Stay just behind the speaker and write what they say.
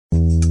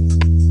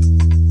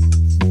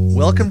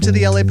Welcome to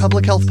the LA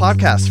Public Health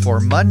Podcast for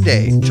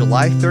Monday,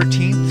 July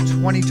 13th,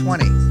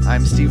 2020.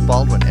 I'm Steve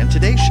Baldwin, and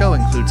today's show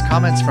includes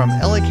comments from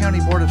LA County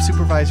Board of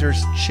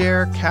Supervisors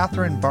Chair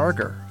Kathryn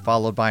Barger,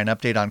 followed by an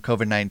update on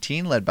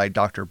COVID-19 led by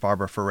Dr.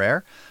 Barbara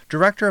Ferrer,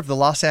 Director of the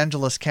Los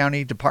Angeles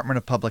County Department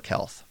of Public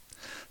Health.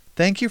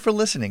 Thank you for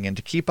listening, and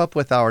to keep up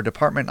with our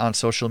department on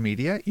social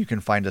media, you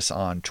can find us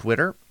on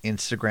Twitter,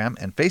 Instagram,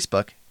 and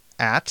Facebook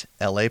at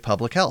LA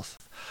Public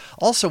Health.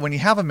 Also, when you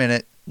have a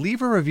minute,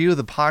 leave a review of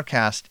the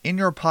podcast in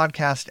your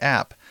podcast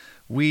app.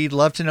 We'd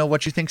love to know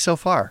what you think so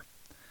far.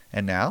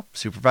 And now,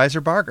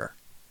 Supervisor Barger.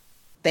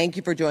 Thank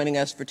you for joining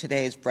us for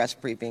today's press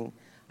briefing.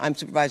 I'm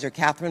Supervisor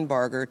Kathryn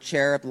Barger,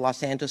 Chair of the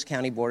Los Angeles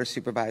County Board of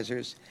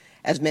Supervisors.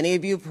 As many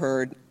of you have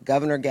heard,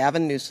 Governor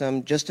Gavin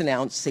Newsom just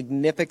announced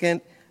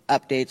significant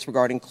updates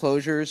regarding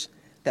closures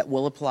that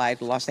will apply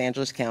to Los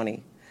Angeles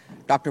County.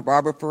 Dr.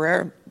 Barbara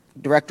Ferrer,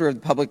 Director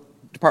of the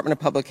Department of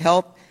Public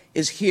Health,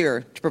 is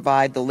here to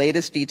provide the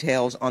latest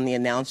details on the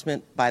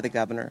announcement by the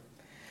governor.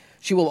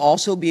 She will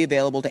also be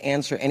available to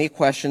answer any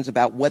questions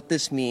about what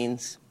this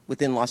means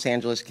within Los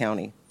Angeles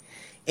County.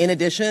 In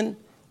addition,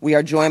 we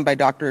are joined by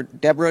Dr.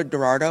 Deborah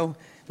Durardo,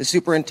 the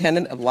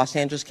Superintendent of Los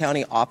Angeles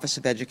County Office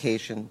of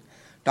Education.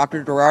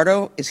 Dr.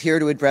 Durardo is here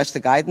to address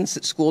the guidance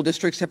that school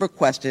districts have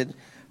requested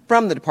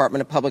from the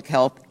Department of Public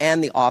Health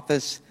and the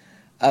Office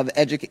of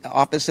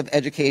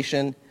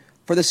Education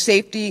for the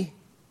safety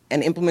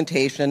and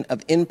implementation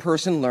of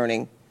in-person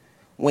learning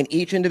when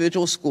each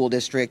individual school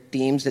district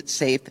deems it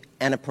safe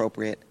and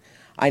appropriate.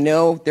 I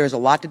know there's a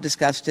lot to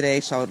discuss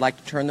today, so I would like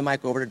to turn the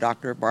mic over to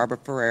Dr. Barbara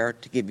Ferrer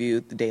to give you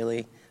the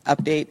daily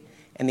update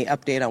and the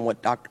update on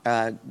what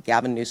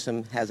Gavin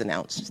Newsom has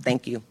announced.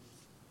 Thank you.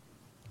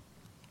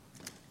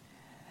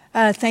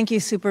 Thank you,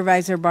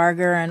 Supervisor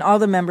Barger, and all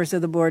the members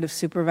of the Board of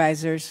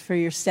Supervisors for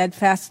your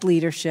steadfast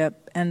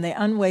leadership and the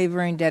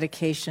unwavering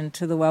dedication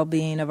to the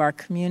well-being of our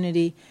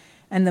community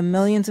and the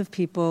millions of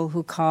people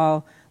who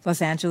call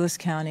Los Angeles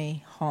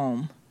County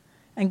home.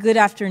 And good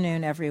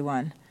afternoon,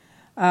 everyone.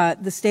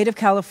 The state of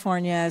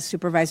California, as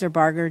Supervisor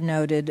Barger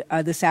noted,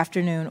 this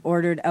afternoon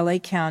ordered LA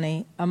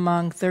County,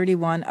 among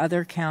 31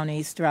 other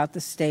counties throughout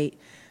the state,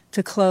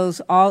 to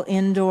close all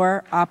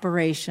indoor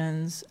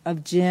operations of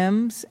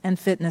gyms and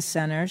fitness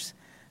centers,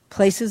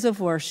 places of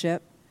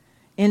worship,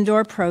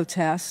 indoor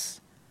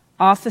protests,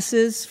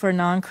 offices for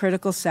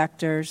non-critical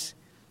sectors,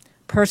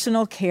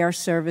 personal care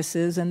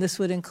services, and this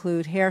would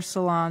include hair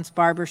salons,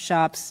 barber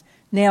shops,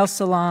 nail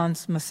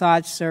salons,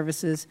 massage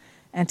services,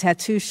 and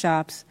tattoo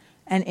shops,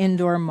 and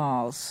indoor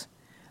malls.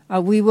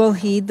 We will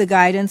heed the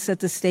guidance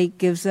that the state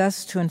gives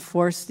us to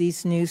enforce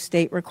these new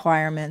state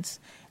requirements,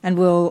 and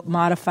will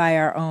modify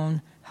our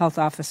own health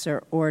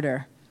officer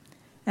order.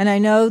 And I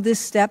know this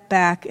step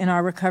back in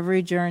our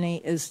recovery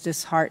journey is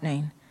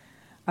disheartening,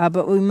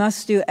 but we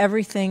must do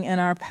everything in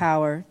our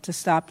power to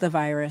stop the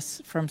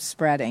virus from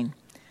spreading,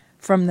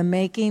 from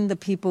making the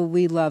people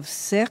we love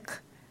sick,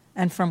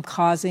 and from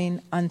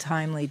causing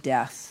untimely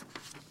death.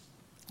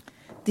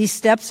 These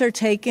steps are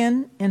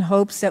taken in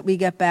hopes that we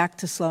get back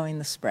to slowing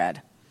the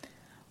spread.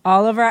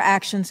 All of our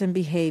actions and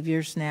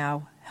behaviors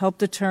now help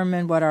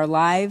determine what our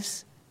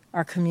lives,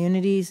 our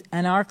communities,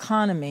 and our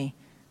economy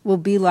will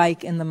be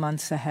like in the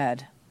months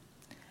ahead.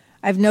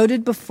 I've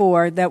noted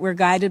before that we're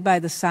guided by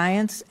the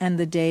science and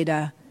the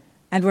data,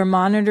 and we're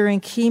monitoring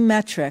key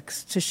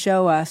metrics to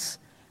show us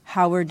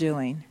how we're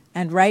doing.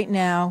 And right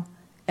now,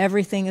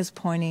 everything is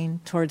pointing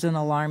towards an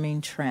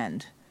alarming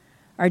trend.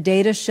 Our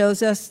data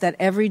shows us that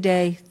every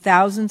day,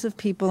 thousands of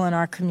people in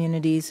our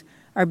communities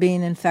are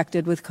being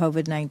infected with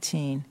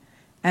COVID-19,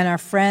 and our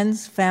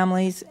friends,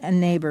 families,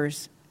 and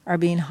neighbors are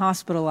being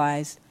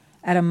hospitalized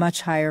at a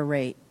much higher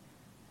rate.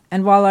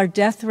 And while our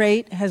death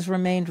rate has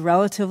remained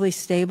relatively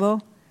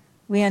stable,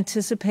 we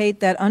anticipate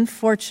that,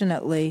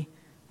 unfortunately,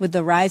 with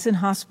the rise in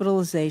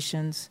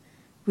hospitalizations,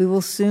 we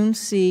will soon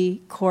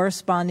see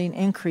corresponding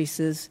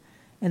increases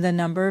in the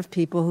number of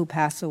people who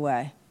pass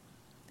away.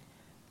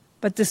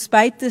 But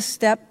despite this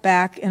step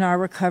back in our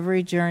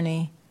recovery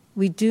journey,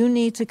 we do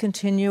need to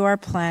continue our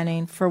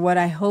planning for what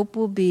I hope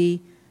will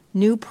be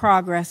new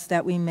progress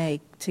that we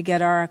make to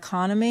get our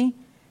economy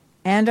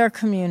and our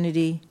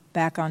community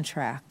back on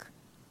track.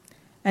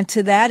 And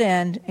to that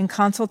end, in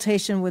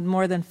consultation with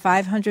more than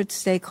 500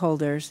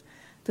 stakeholders,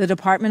 the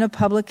Department of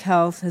Public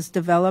Health has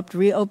developed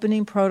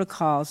reopening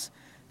protocols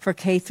for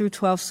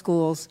K-12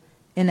 schools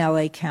in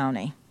LA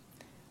County.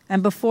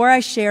 And before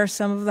I share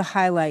some of the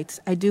highlights,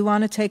 I do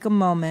want to take a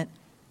moment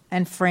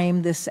and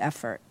frame this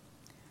effort.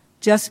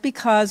 Just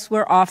because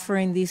we're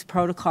offering these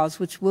protocols,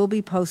 which will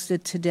be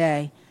posted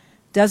today,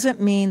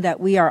 doesn't mean that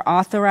we are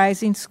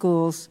authorizing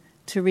schools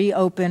to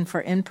reopen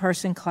for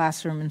in-person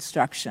classroom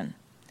instruction.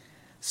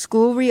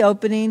 School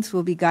reopenings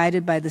will be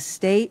guided by the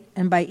state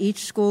and by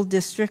each school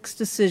district's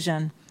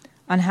decision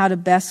on how to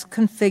best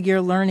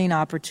configure learning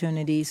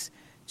opportunities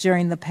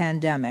during the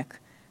pandemic.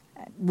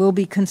 We'll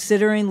be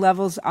considering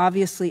levels,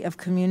 obviously, of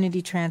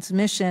community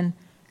transmission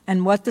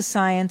and what the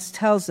science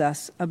tells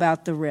us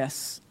about the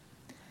risks.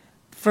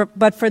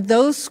 But for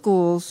those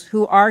schools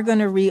who are going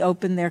to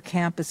reopen their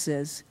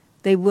campuses,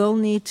 they will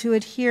need to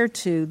adhere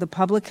to the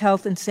public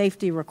health and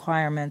safety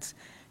requirements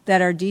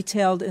that are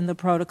detailed in the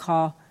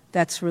protocol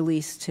that's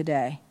released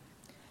today.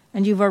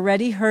 And you've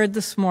already heard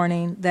this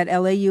morning that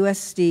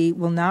LAUSD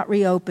will not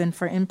reopen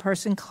for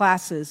in-person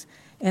classes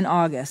in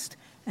August,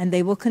 and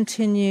they will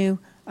continue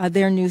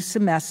their new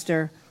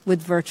semester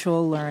with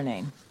virtual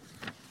learning.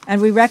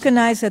 And we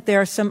recognize that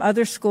there are some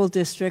other school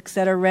districts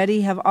that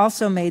already have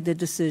also made the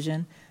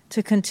decision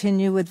to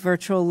continue with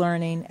virtual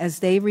learning as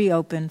they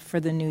reopen for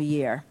the new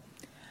year.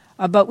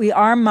 But we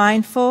are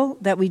mindful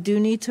that we do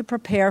need to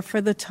prepare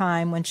for the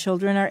time when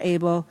children are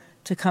able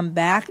to come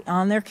back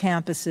on their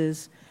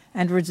campuses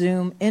and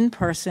resume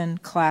in-person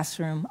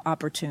classroom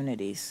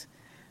opportunities.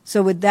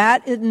 So with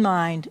that in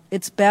mind,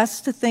 it's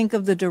best to think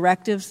of the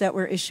directives that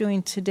we're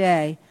issuing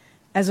today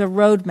as a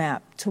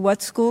roadmap to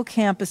what school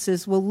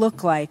campuses will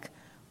look like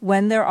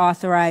when they're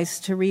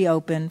authorized to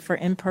reopen for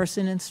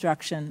in-person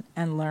instruction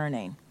and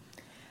learning.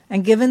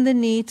 And given the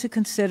need to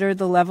consider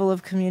the level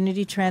of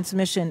community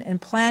transmission in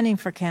planning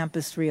for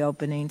campus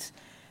reopenings,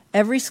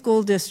 every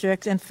school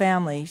district and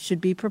family should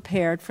be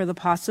prepared for the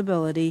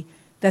possibility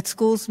that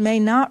schools may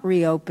not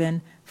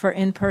reopen for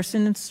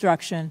in-person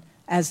instruction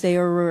as they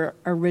were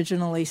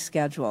originally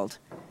scheduled.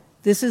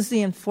 This is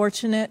the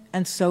unfortunate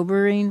and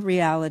sobering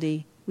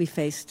reality we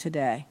face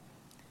today.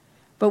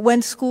 But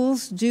when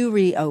schools do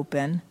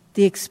reopen,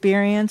 the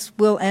experience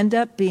will end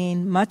up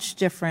being much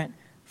different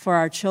for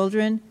our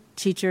children,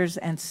 teachers,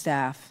 and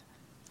staff.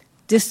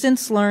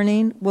 Distance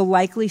learning will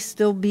likely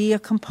still be a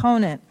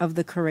component of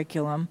the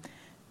curriculum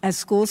as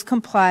schools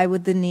comply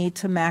with the need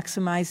to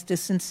maximize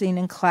distancing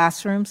in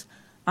classrooms,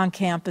 on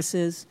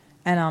campuses,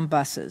 and on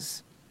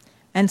buses.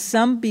 And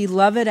some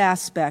beloved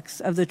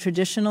aspects of the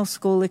traditional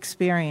school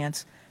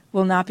experience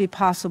will not be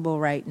possible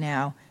right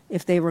now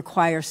if they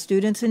require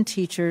students and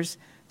teachers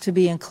to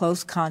be in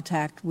close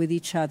contact with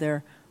each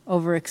other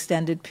over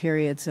extended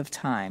periods of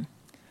time.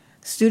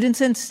 Students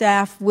and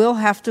staff will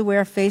have to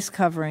wear face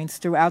coverings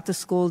throughout the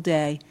school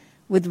day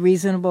with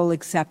reasonable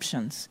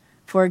exceptions.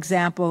 For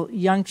example,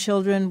 young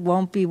children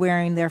won't be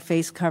wearing their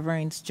face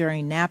coverings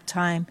during nap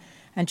time,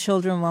 and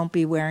children won't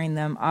be wearing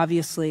them,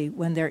 obviously,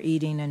 when they're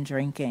eating and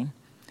drinking.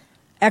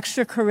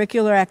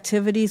 Extracurricular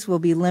activities will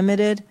be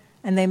limited,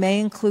 and they may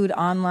include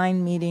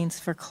online meetings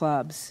for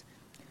clubs.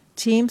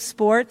 Team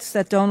sports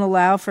that don't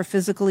allow for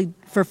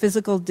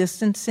physical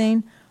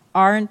distancing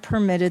aren't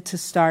permitted to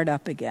start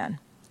up again.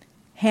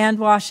 Hand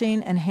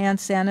washing and hand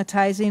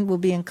sanitizing will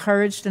be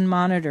encouraged and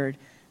monitored,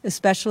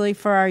 especially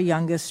for our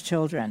youngest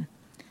children.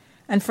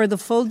 And for the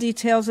full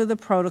details of the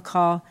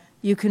protocol,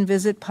 you can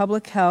visit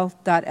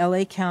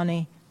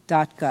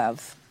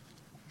publichealth.lacounty.gov.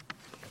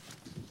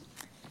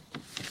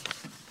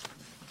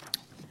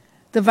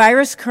 The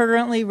virus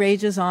currently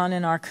rages on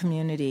in our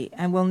community,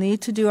 and we'll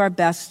need to do our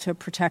best to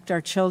protect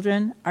our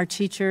children, our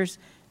teachers,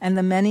 and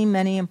the many,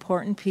 many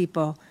important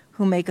people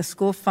who make a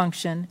school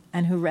function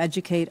and who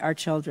educate our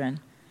children.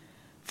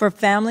 For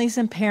families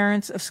and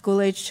parents of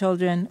school-age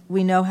children,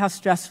 we know how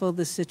stressful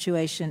this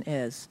situation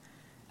is.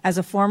 As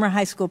a former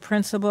high school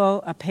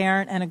principal, a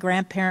parent, and a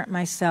grandparent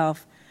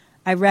myself,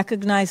 I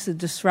recognize the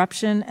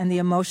disruption and the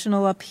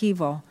emotional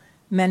upheaval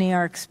many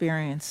are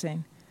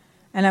experiencing.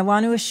 And I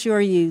want to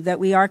assure you that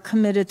we are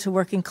committed to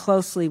working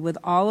closely with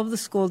all of the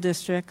school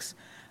districts,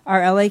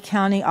 our LA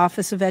County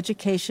Office of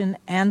Education,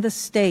 and the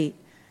state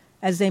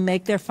as they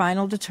make their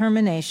final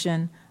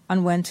determination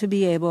on when to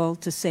be able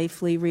to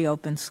safely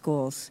reopen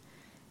schools.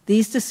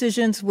 These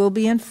decisions will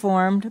be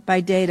informed by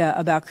data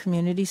about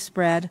community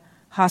spread,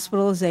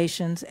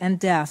 hospitalizations, and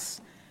deaths.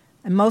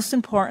 And most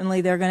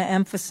importantly, they're going to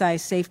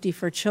emphasize safety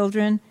for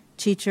children,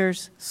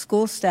 teachers,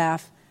 school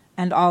staff,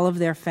 and all of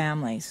their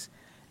families.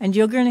 And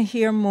you're going to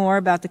hear more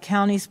about the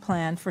county's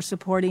plan for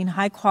supporting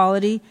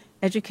high-quality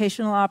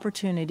educational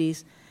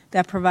opportunities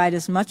that provide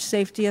as much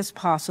safety as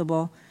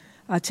possible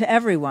to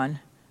everyone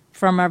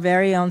from our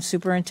very own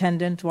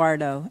Superintendent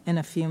Eduardo in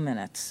a few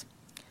minutes.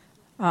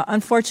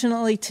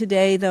 Unfortunately,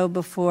 today, though,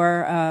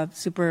 before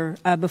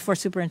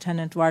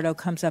Superintendent Eduardo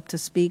comes up to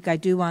speak, I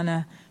do want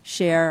to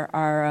share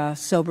our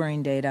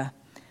sobering data.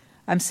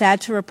 I'm sad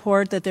to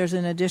report that there's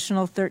an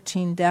additional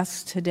 13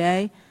 deaths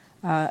today.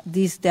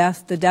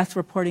 The death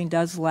reporting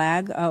does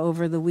lag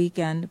over the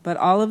weekend, but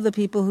all of the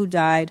people who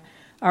died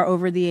are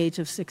over the age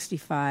of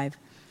 65,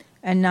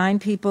 and 9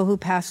 people who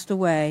passed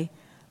away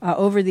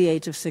over the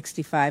age of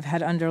 65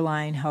 had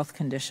underlying health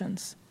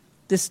conditions.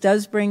 This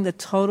does bring the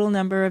total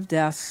number of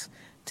deaths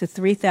to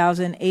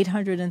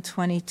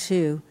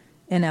 3,822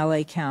 in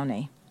LA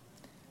County.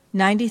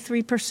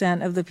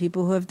 93% of the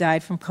people who have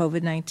died from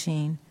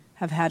COVID-19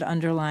 have had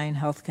underlying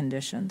health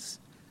conditions.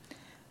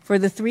 For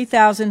the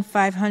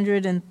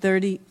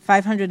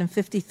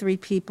 3,553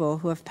 people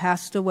who have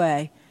passed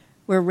away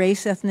where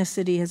race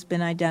ethnicity has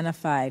been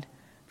identified,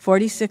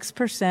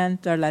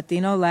 46% are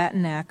Latino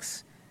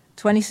Latinx,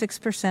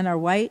 26% are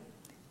white,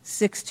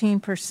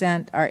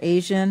 16% are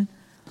Asian,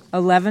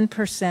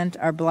 11%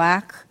 are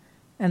Black,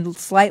 and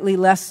slightly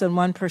less than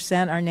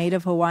 1% are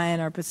Native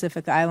Hawaiian or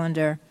Pacific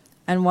Islander,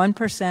 and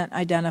 1%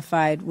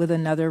 identified with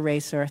another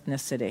race or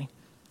ethnicity.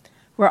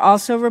 We're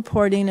also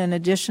reporting an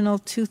additional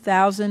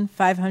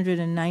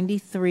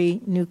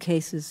 2,593 new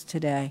cases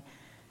today.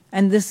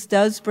 And this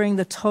does bring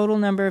the total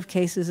number of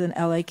cases in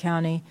LA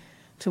County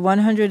to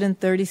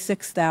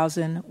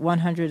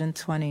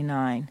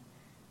 136,129.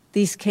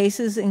 These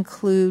cases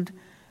include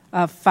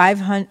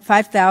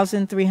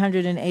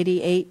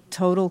 5,388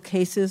 total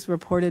cases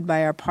reported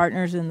by our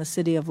partners in the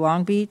city of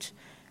Long Beach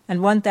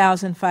and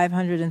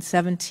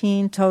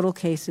 1,517 total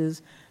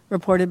cases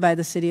reported by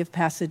the city of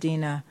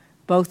Pasadena,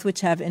 both which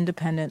have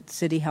independent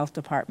city health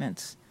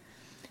departments.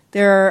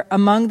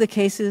 Among the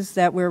cases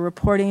that we're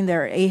reporting,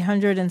 there are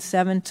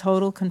 807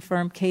 total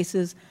confirmed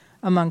cases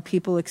among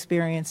people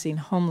experiencing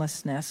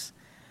homelessness.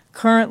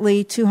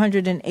 Currently,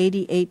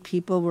 288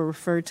 people were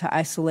referred to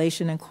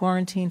isolation and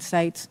quarantine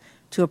sites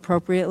to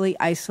appropriately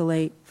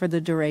isolate for the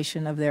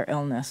duration of their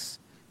illness.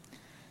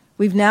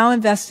 We've now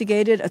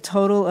investigated a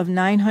total of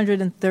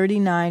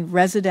 939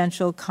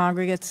 residential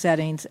congregate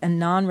settings and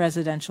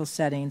non-residential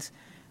settings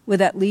with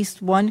at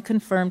least one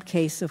confirmed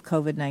case of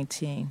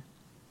COVID-19.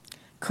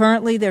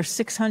 Currently, there are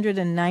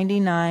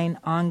 699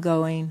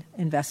 ongoing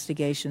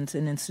investigations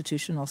in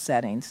institutional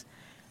settings,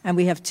 and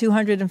we have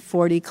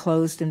 240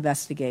 closed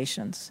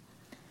investigations.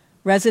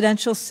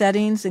 Residential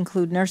settings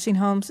include nursing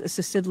homes,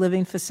 assisted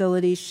living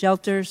facilities,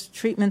 shelters,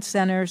 treatment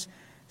centers,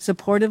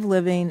 supportive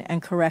living,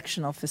 and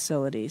correctional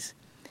facilities.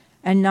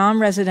 And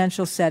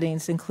non-residential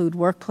settings include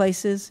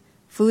workplaces,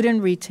 food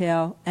and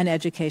retail, and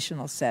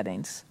educational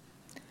settings.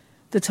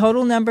 The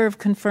total number of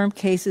confirmed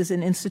cases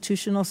in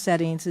institutional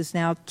settings is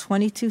now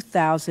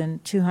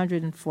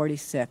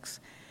 22,246,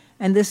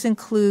 and this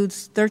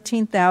includes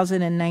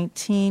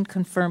 13,019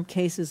 confirmed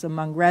cases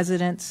among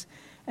residents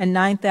and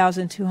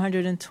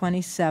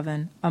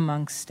 9,227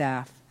 among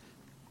staff.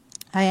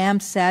 I am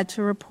sad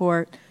to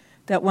report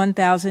that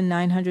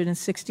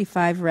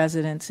 1,965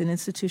 residents in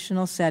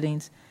institutional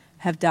settings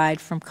have died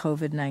from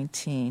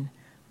COVID-19.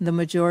 The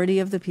majority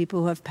of the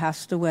people who have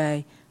passed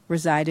away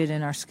resided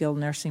in our skilled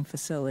nursing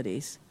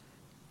facilities.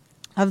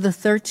 Of the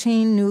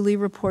 13 newly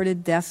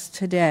reported deaths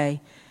today,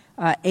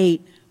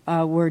 8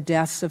 were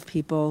deaths of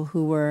people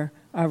who were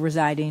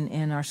residing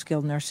in our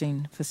skilled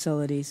nursing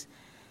facilities.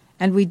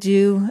 And we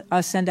do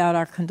send out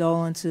our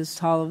condolences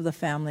to all of the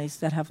families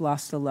that have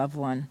lost a loved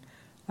one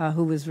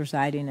who was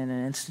residing in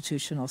an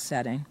institutional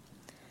setting.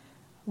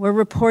 We're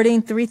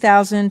reporting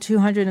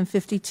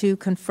 3,252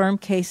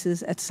 confirmed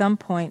cases at some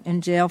point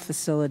in jail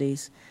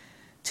facilities.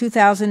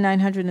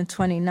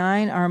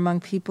 2,929 are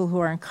among people who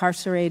are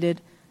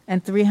incarcerated,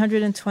 and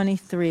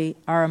 323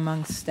 are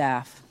among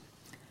staff.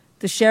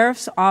 The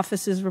sheriff's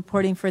office is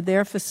reporting for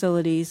their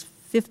facilities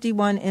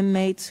 51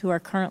 inmates who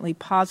are currently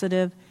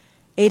positive,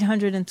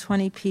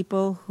 820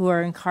 people who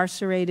are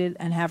incarcerated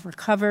and have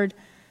recovered,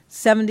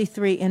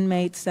 73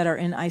 inmates that are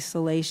in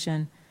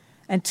isolation,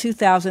 and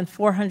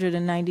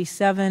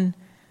 2,497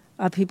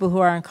 people who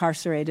are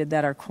incarcerated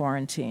that are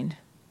quarantined.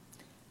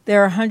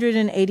 There are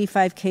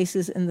 185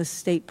 cases in the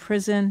state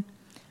prison,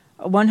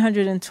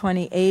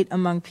 128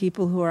 among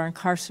people who are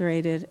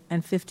incarcerated,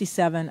 and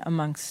 57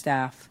 among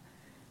staff.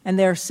 And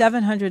there are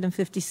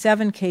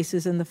 757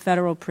 cases in the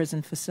federal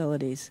prison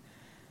facilities,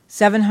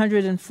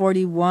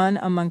 741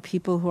 among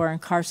people who are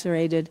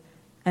incarcerated,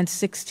 and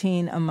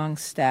 16 among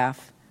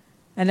staff.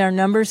 And our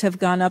numbers have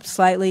gone up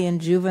slightly in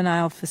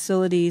juvenile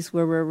facilities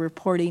where we're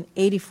reporting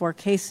 84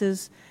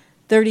 cases,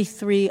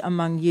 33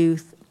 among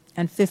youth,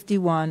 and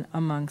 51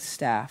 among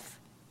staff.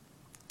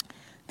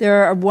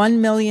 There are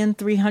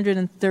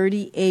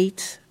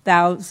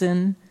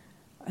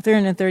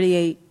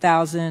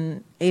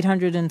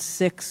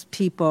 338,806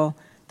 people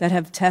that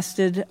have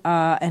tested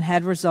and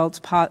had results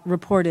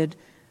reported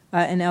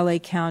in LA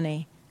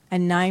County,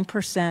 and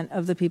 9%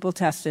 of the people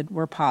tested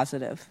were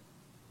positive.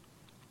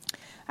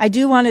 I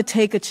do want to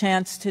take a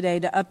chance today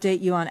to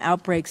update you on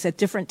outbreaks at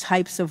different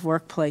types of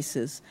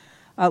workplaces.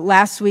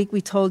 Last week, we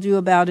told you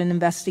about an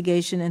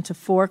investigation into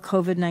 4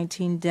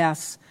 COVID-19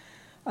 deaths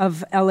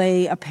of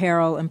LA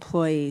apparel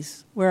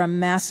employees, where a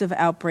massive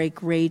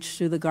outbreak raged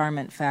through the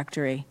garment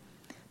factory.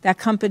 That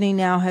company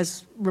now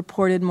has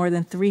reported more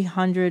than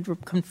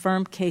 300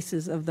 confirmed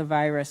cases of the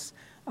virus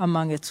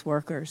among its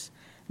workers.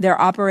 Their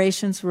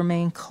operations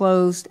remain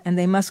closed, and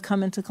they must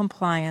come into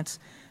compliance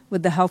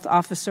with the health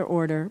officer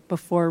order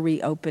before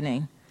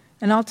reopening.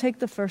 And I'll take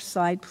the first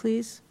slide,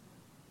 please.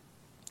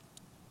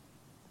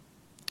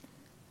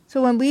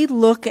 So when we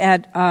look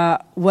at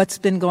what's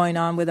been going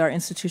on with our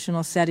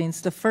institutional settings,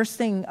 the first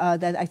thing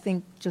that I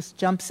think just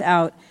jumps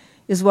out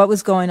is what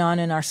was going on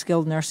in our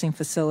skilled nursing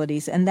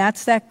facilities, and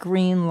that's that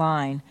green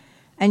line.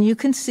 And you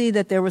can see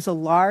that there was a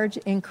large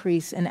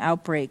increase in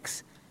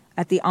outbreaks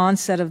at the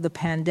onset of the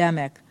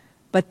pandemic,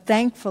 but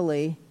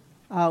thankfully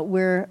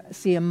we're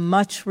seeing a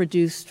much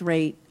reduced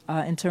rate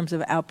in terms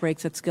of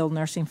outbreaks at skilled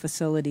nursing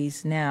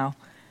facilities now.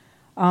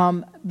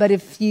 But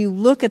if you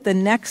look at the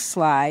next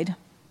slide,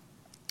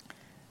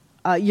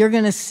 you're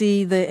going to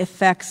see the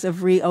effects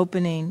of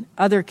reopening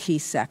other key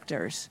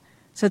sectors.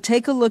 So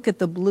take a look at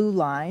the blue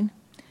line,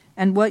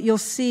 and what you'll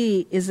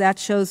see is that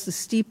shows the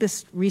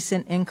steepest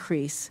recent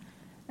increase.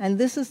 And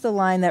this is the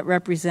line that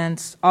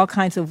represents all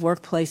kinds of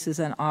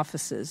workplaces and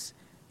offices,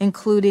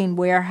 including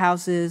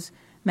warehouses,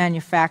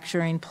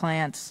 manufacturing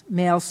plants,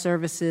 mail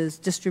services,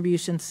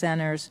 distribution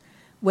centers,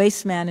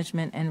 waste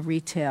management, and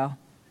retail.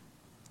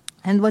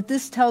 And what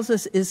this tells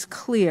us is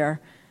clear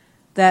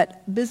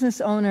that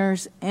business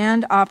owners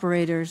and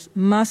operators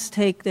must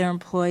take their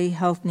employee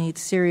health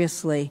needs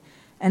seriously,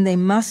 and they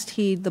must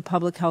heed the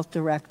public health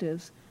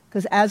directives,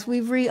 because as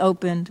we've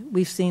reopened,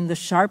 we've seen the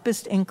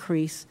sharpest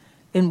increase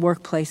in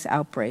workplace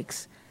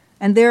outbreaks.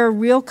 And there are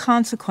real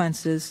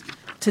consequences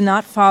to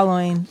not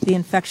following the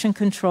infection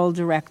control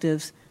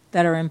directives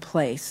that are in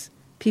place.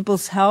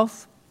 People's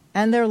health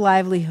and their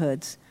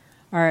livelihoods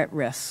are at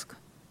risk.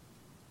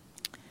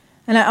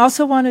 And I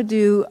also want to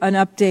do an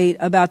update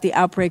about the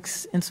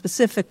outbreaks in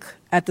specific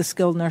at the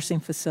skilled nursing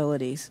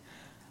facilities.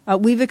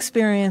 We've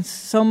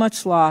experienced so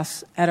much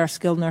loss at our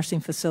skilled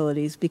nursing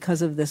facilities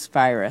because of this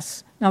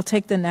virus. And I'll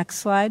take the next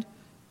slide.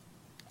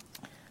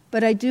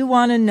 But I do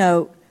want to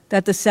note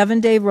that the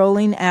 7-day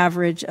rolling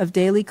average of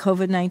daily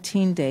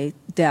COVID-19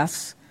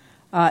 deaths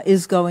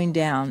is going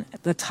down.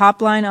 The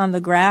top line on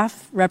the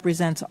graph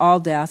represents all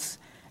deaths,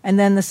 and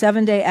then the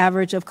 7-day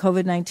average of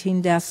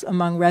COVID-19 deaths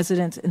among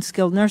residents in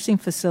skilled nursing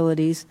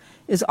facilities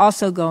is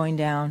also going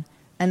down,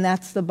 and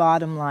that's the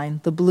bottom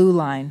line, the blue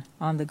line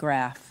on the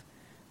graph.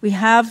 We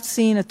have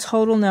seen a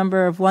total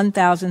number of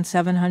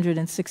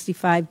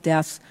 1,765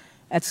 deaths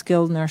at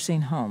skilled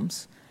nursing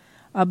homes.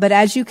 But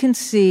as you can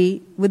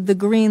see with the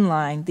green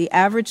line, the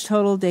average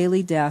total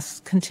daily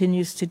deaths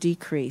continues to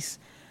decrease,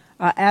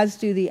 as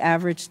do the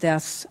average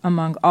deaths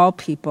among all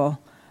people,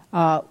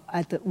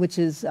 which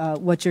is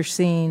what you're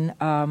seeing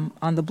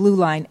on the blue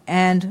line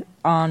and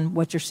on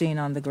what you're seeing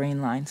on the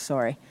green line,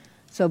 sorry.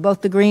 So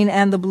both the green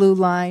and the blue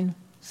line,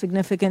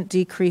 significant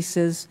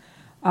decreases.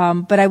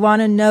 But I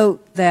want to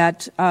note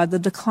that the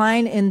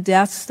decline in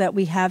deaths that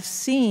we have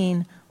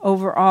seen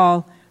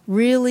overall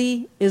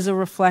really is a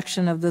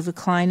reflection of the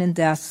decline in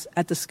deaths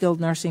at the skilled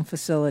nursing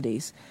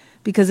facilities.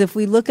 Because if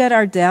we look at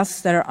our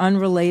deaths that are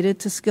unrelated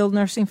to skilled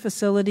nursing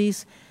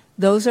facilities,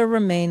 those are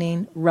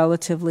remaining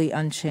relatively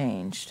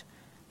unchanged.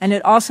 And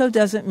it also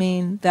doesn't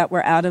mean that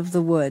we're out of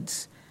the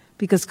woods,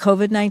 because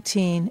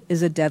COVID-19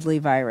 is a deadly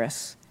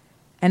virus.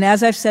 And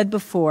as I've said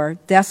before,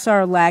 deaths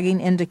are a lagging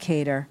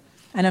indicator,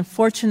 and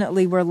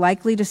unfortunately we're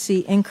likely to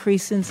see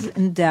increases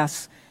in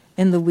deaths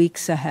in the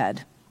weeks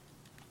ahead.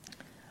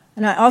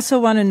 And I also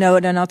want to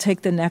note, and I'll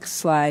take the next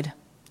slide,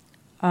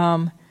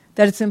 that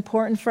it's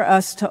important for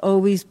us to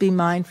always be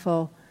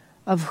mindful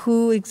of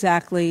who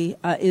exactly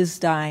is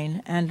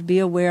dying and be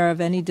aware of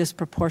any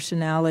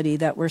disproportionality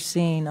that we're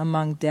seeing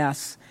among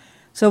deaths.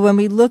 So when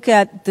we look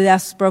at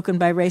deaths broken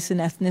by race and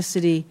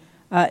ethnicity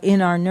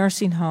in our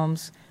nursing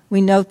homes,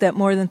 we note that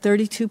more than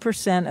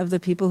 32% of the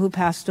people who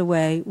passed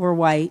away were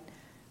white,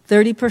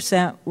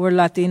 30% were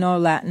Latino or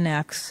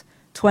Latinx,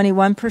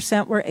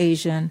 21% were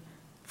Asian,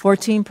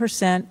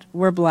 14%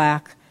 were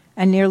black,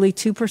 and nearly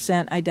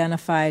 2%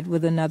 identified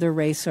with another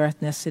race or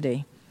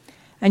ethnicity.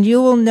 And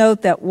you will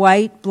note that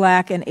white,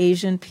 black, and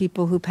Asian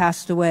people who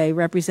passed away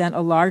represent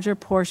a larger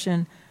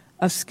portion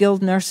of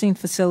skilled nursing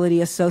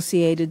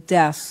facility-associated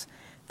deaths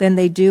than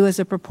they do as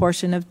a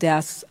proportion of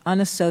deaths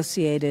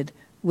unassociated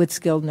with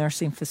skilled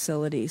nursing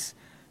facilities.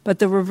 But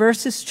the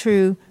reverse is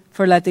true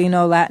for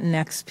Latino,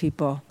 Latinx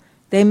people.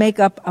 They make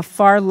up a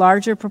far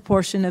larger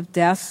proportion of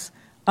deaths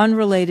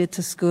unrelated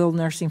to skilled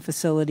nursing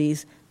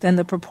facilities than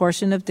the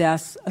proportion of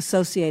deaths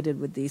associated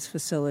with these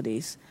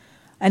facilities.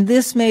 And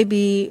this may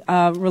be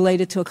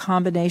related to a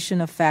combination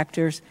of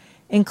factors,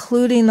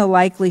 including the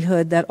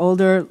likelihood that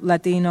older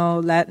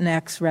Latino,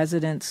 Latinx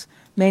residents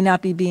may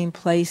not be being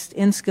placed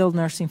in skilled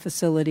nursing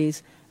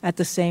facilities at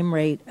the same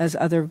rate as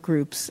other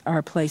groups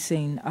are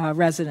placing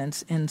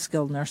residents in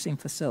skilled nursing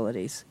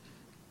facilities.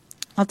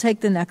 I'll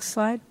take the next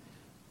slide.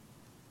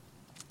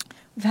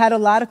 We've had a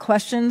lot of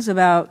questions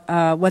about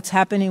what's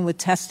happening with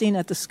testing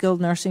at the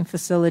skilled nursing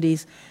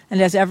facilities, and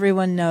as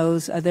everyone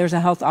knows, there's a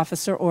health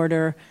officer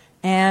order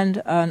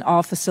and an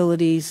all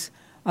facilities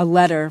a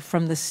letter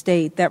from the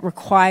state that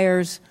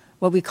requires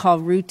what we call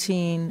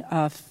routine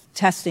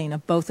testing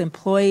of both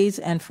employees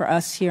and, for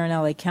us here in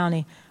LA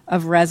County,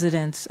 of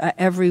residents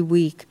every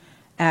week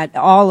at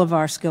all of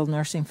our skilled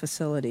nursing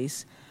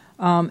facilities.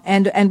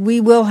 And we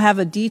will have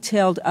a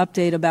detailed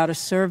update about a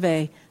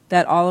survey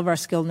that all of our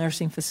skilled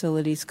nursing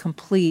facilities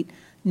complete,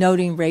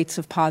 noting rates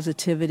of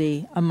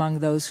positivity among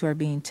those who are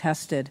being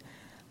tested.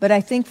 But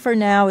I think for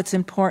now it's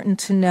important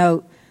to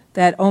note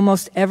that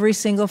almost every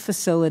single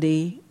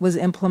facility was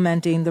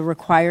implementing the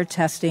required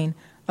testing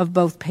of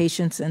both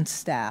patients and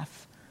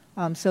staff.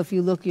 So if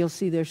you look, you'll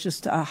see there's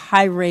just a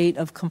high rate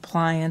of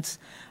compliance.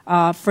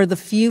 For the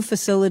few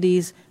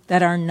facilities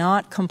that are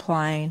not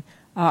complying,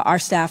 our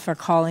staff are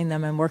calling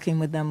them and working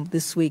with them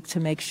this week to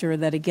make sure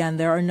that, again,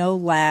 there are no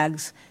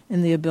lags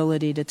in the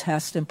ability to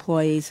test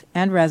employees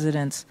and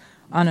residents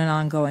on an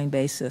ongoing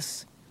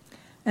basis.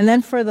 And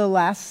then for the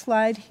last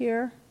slide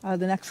here,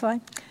 the next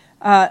slide,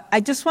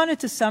 I just wanted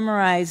to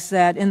summarize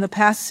that in the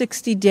past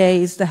 60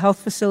 days, the Health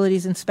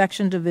Facilities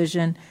Inspection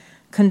Division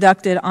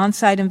conducted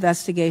on-site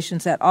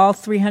investigations at all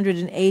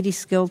 380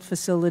 skilled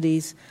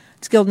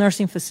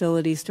nursing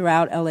facilities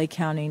throughout LA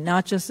County,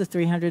 not just the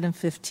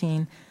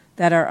 315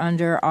 that are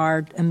under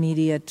our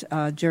immediate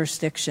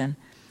jurisdiction.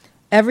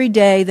 Every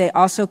day, they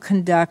also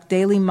conduct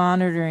daily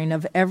monitoring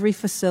of every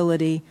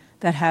facility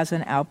that has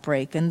an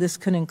outbreak, and this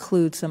could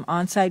include some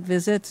on-site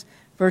visits,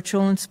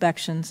 virtual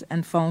inspections,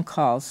 and phone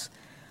calls.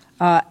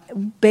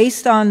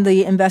 Based on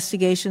the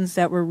investigations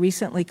that were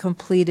recently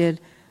completed,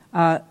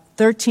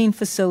 13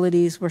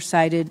 facilities were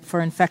cited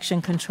for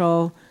infection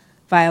control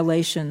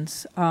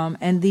violations,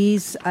 and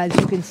these, as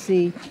you can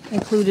see,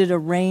 included a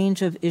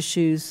range of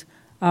issues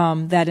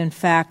that, in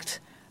fact,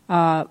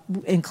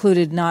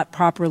 included not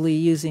properly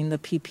using the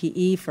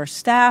PPE for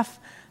staff,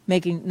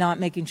 not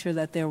making sure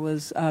that there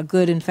was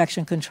good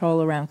infection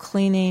control around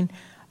cleaning,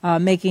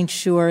 making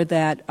sure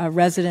that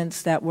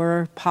residents that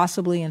were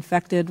possibly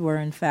infected were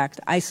in fact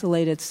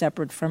isolated,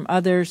 separate from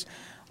others,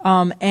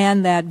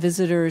 and that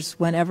visitors,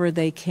 whenever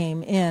they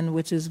came in,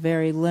 which is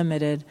very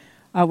limited,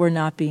 were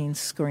not being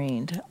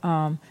screened.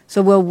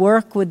 So we'll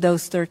work with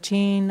those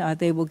 13.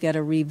 They will get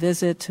a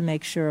revisit to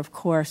make sure, of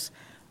course,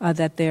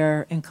 that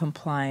they're in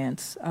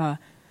compliance.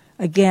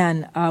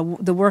 Again,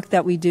 the work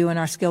that we do in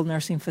our skilled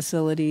nursing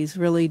facilities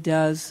really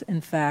does,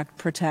 in fact,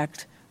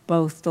 protect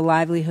both the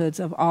livelihoods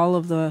of all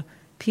of the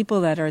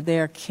people that are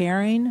there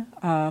caring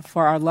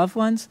for our loved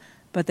ones,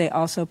 but they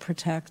also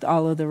protect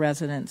all of the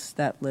residents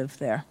that live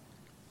there.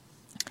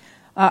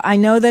 I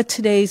know that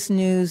today's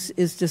news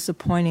is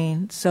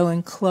disappointing, so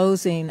in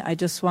closing, I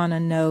just want to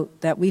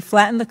note that we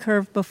flattened the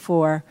curve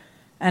before,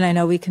 and I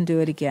know we can do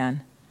it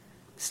again.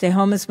 Stay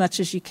home as much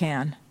as you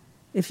can.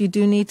 If you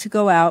do need to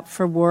go out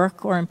for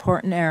work or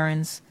important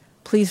errands,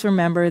 please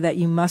remember that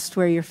you must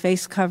wear your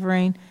face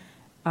covering,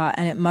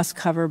 and it must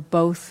cover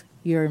both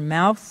your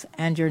mouth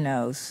and your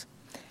nose.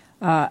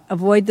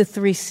 Avoid the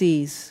 3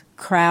 C's: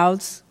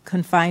 crowds,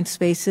 confined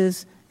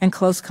spaces, and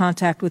close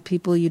contact with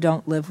people you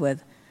don't live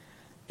with.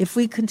 If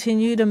we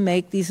continue to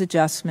make these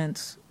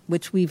adjustments,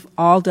 which we've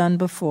all done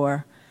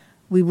before,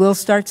 we will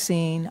start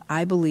seeing,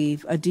 I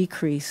believe, a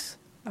decrease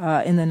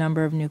in the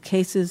number of new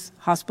cases,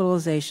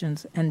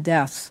 hospitalizations, and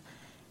deaths.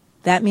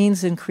 That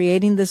means in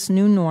creating this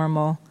new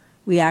normal,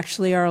 we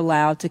actually are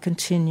allowed to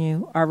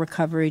continue our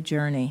recovery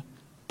journey.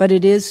 But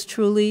it is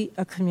truly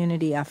a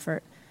community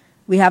effort.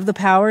 We have the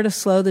power to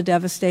slow the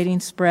devastating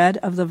spread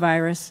of the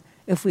virus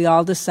if we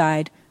all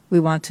decide we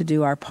want to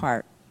do our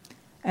part.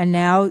 And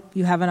now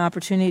you have an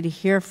opportunity to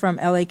hear from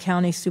LA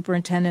County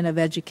Superintendent of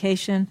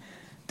Education,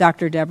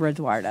 Dr. Deborah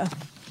Eduardo.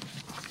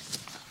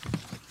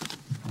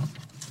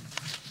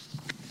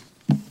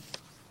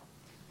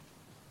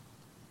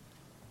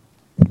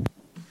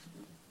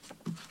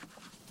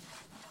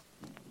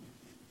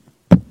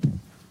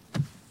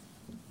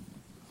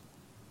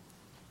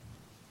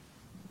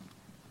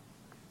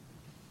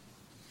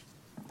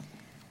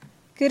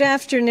 Good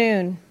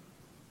afternoon.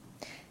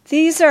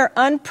 These are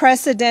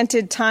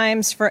unprecedented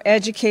times for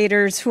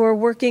educators who are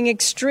working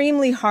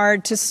extremely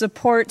hard to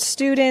support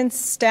students,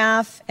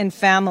 staff, and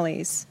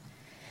families.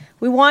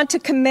 We want to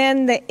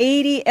commend the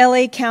 80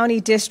 LA County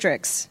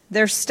districts,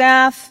 their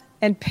staff,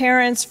 and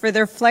parents for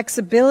their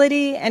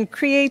flexibility and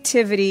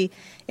creativity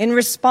in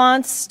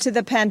response to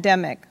the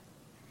pandemic.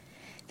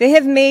 They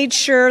have made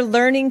sure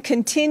learning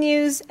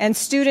continues and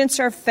students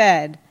are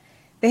fed.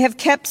 They have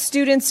kept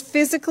students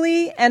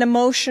physically and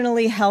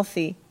emotionally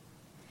healthy.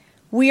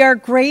 We are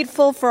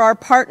grateful for our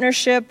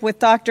partnership with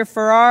Dr.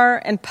 Ferrer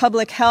and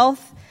Public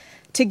Health.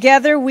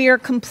 Together, we are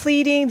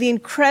completing the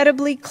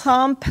incredibly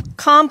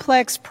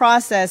complex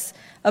process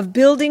of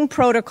building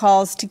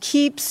protocols to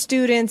keep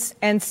students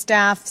and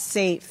staff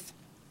safe.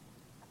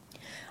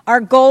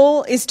 Our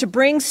goal is to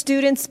bring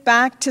students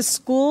back to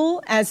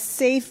school as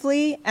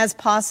safely as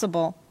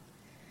possible.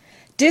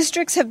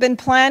 Districts have been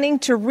planning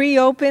to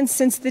reopen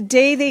since the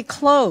day they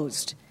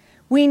closed.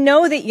 We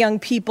know that young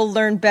people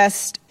learn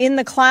best in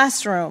the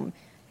classroom,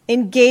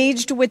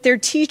 engaged with their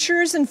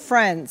teachers and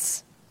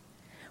friends.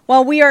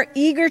 While we are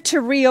eager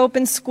to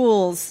reopen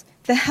schools,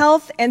 the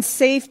health and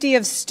safety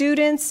of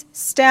students,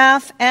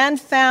 staff, and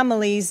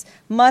families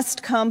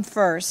must come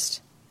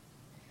first.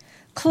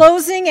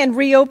 Closing and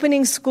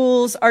reopening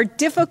schools are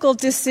difficult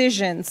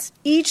decisions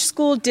each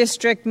school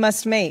district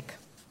must make.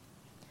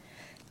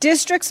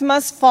 Districts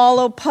must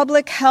follow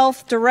public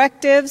health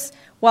directives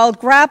while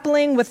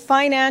grappling with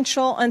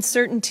financial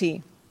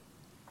uncertainty.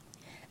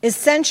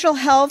 Essential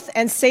health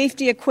and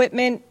safety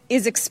equipment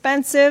is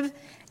expensive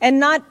and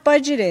not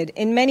budgeted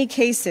in many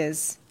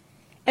cases.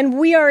 And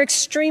we are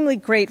extremely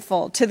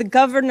grateful to the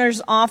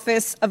Governor's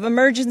Office of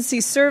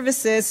Emergency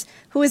Services,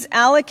 who is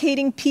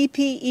allocating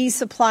PPE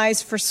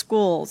supplies for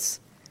schools.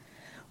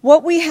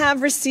 What we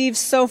have received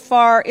so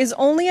far is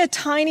only a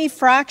tiny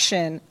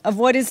fraction of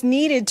what is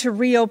needed to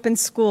reopen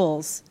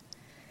schools.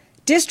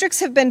 Districts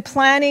have been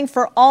planning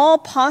for all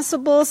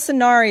possible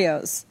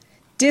scenarios: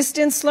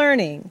 distance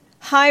learning,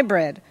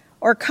 hybrid,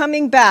 or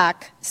coming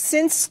back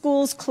since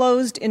schools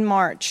closed in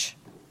March.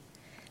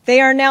 They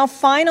are now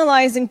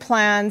finalizing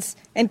plans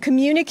and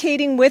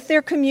communicating with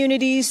their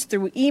communities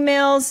through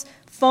emails,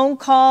 phone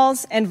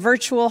calls, and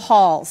virtual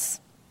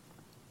halls.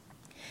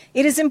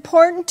 It is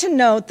important to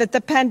note that the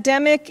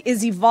pandemic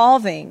is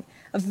evolving,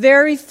 a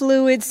very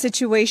fluid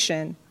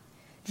situation.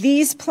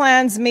 These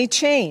plans may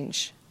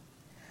change.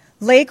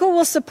 LACO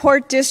will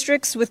support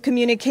districts with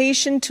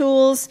communication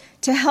tools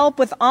to help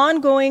with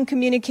ongoing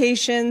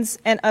communications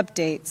and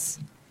updates.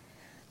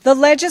 The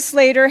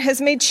legislature has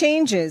made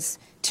changes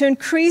to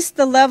increase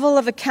the level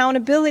of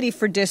accountability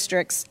for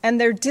districts and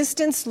their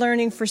distance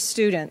learning for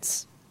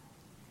students.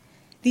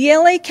 The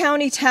LA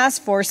County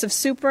Task Force of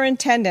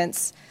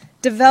Superintendents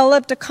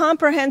developed a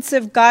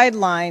comprehensive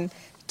guideline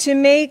to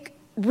make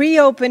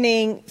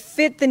reopening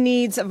fit the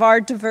needs of our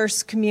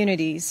diverse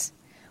communities.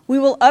 We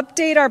will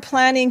update our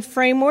planning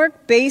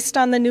framework based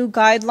on the new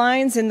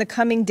guidelines in the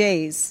coming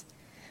days.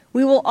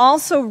 We will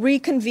also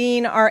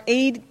reconvene our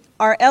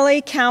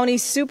LA County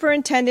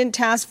Superintendent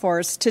Task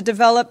Force to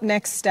develop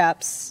next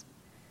steps.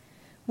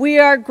 We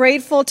are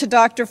grateful to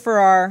Dr.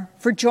 Ferrer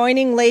for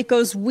joining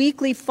LACO's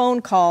weekly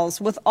phone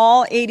calls with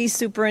all 80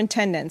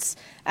 superintendents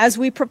as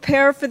we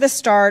prepare for the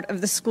start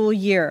of the school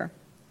year.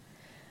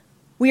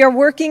 We are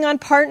working on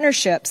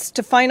partnerships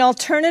to find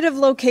alternative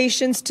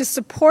locations to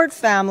support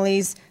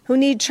families who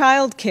need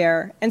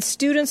childcare and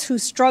students who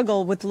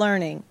struggle with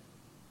learning.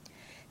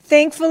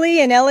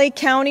 Thankfully, in LA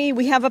County,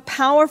 we have a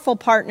powerful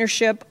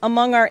partnership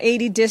among our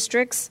 80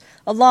 districts,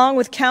 along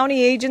with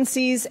county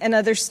agencies and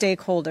other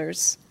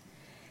stakeholders.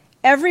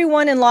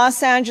 Everyone in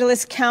Los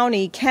Angeles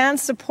County can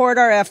support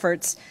our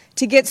efforts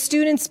to get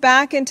students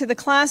back into the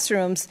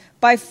classrooms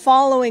by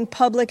following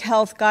public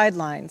health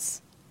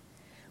guidelines.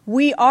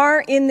 We are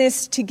in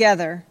this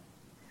together.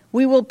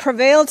 We will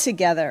prevail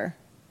together.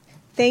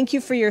 Thank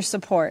you for your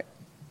support.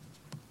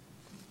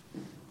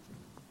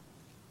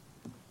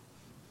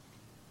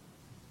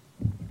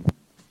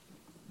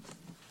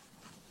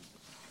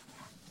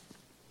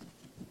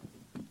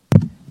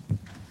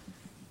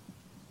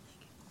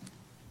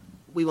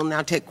 We will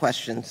now take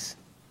questions.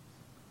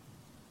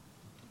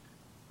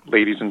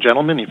 Ladies and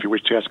gentlemen, if you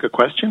wish to ask a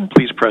question,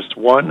 please press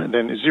 1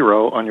 then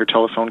 0 on your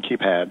telephone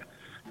keypad.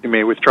 You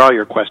may withdraw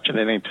your question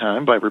at any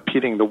time by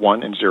repeating the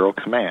 1 and 0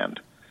 command.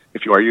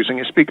 If you are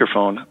using a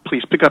speakerphone,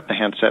 please pick up the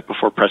handset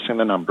before pressing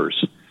the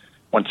numbers.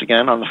 Once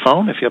again, on the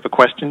phone, if you have a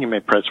question, you may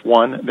press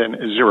 1 then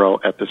 0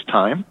 at this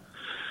time.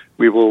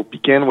 We will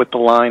begin with the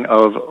line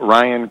of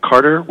Ryan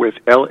Carter with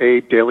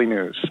LA Daily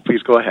News.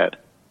 Please go ahead.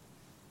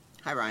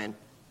 Hi, Ryan.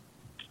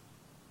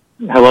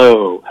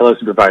 Hello,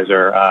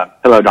 Supervisor.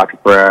 Hello, Dr.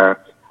 Ferrer.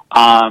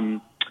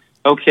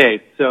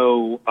 Okay,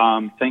 so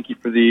thank you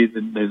for these.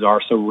 These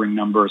are sobering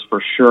numbers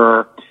for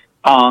sure.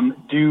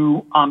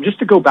 Just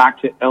to go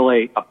back to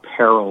LA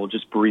Apparel,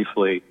 just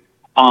briefly,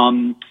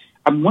 I'm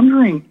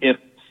wondering if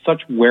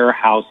such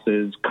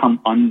warehouses come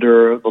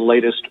under the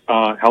latest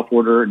health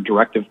order and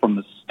directive from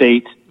the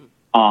state.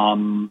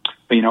 Or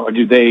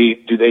do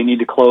they need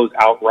to close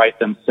outright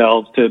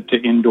themselves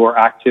to indoor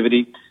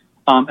activity?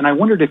 And I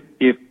wondered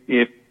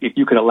if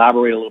you could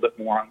elaborate a little bit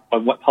more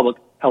on what public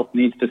health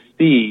needs to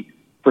see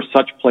for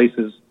such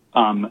places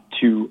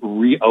to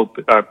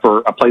reopen, for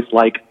a place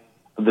like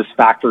this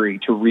factory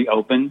to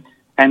reopen,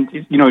 and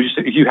just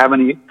if you have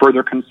any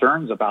further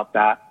concerns about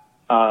that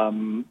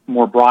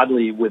more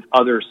broadly with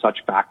other such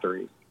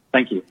factories.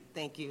 Thank you.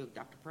 Thank you,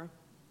 Dr. Ferrer.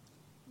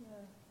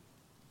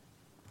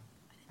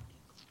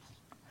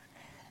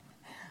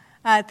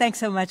 Thanks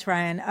so much,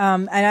 Ryan.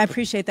 And I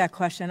appreciate that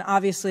question.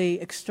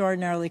 Obviously,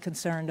 extraordinarily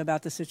concerned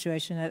about the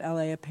situation at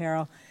LA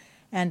Apparel.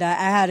 And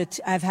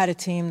I've had a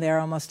team there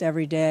almost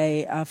every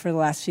day for the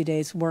last few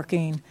days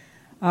working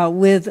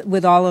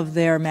with all of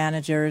their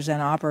managers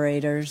and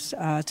operators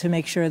to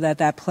make sure that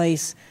that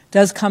place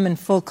does come in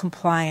full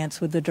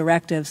compliance with the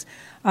directives.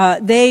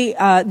 They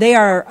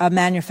are a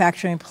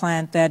manufacturing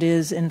plant that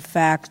is, in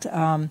fact,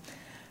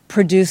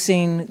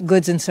 producing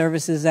goods and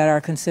services that are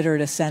considered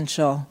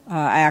essential.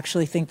 I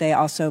actually think they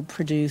also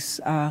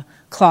produce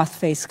cloth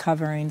face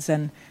coverings,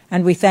 and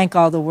we thank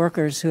all the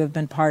workers who have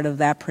been part of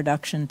that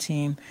production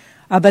team.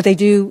 But they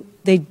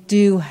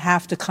do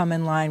have to come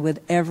in line with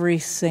every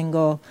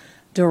single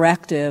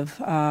directive,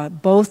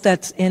 both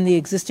that's in the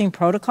existing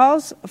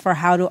protocols for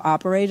how to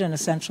operate an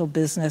essential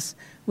business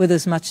with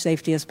as much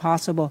safety as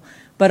possible,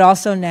 but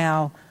also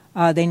now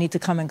they need to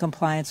come in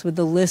compliance with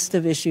the list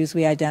of issues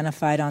we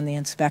identified on the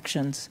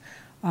inspections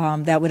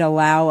that would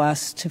allow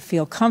us to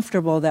feel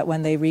comfortable that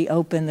when they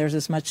reopen, there's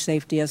as much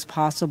safety as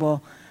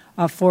possible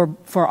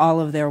for all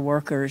of their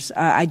workers.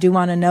 I do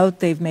want to note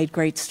they've made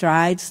great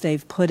strides.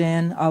 They've put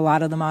in a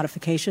lot of the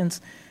modifications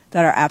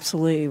that are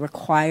absolutely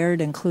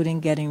required, including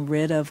getting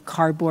rid of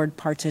cardboard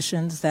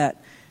partitions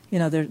that,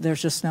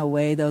 there's just no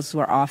way those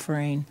were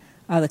offering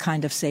the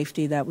kind of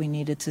safety that we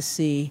needed to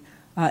see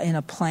in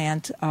a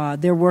plant.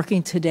 They're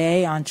working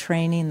today on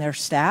training their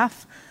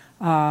staff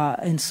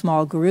in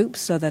small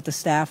groups so that the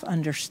staff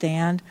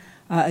understand,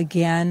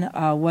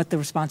 what the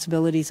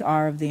responsibilities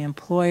are of the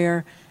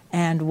employer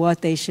and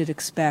what they should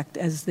expect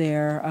as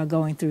they're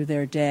going through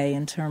their day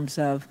in terms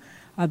of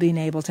being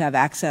able to have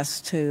access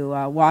to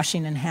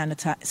washing and hand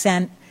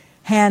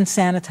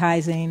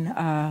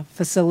sanitizing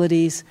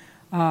facilities,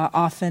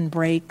 often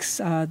breaks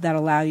that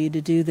allow you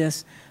to do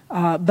this.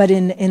 But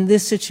in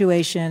this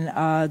situation,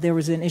 there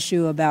was an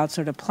issue about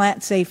sort of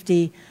plant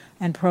safety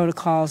and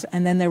protocols,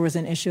 and then there was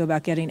an issue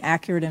about getting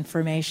accurate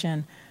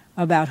information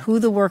about who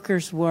the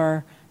workers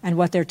were and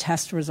what their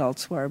test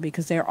results were,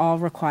 because they're all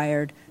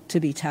required to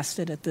be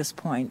tested at this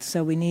point.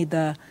 So we need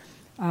the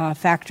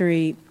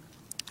factory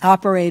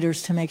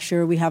operators to make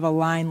sure we have a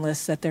line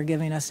list that they're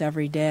giving us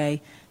every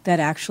day that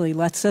actually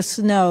lets us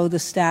know the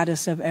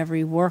status of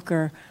every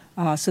worker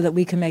so that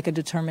we can make a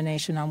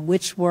determination on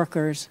which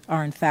workers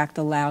are in fact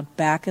allowed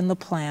back in the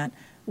plant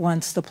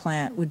once the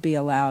plant would be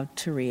allowed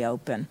to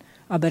reopen.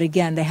 But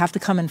again, they have to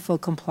come in full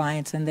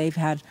compliance, and they've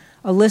had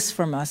a list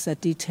from us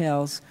that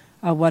details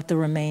what the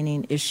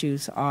remaining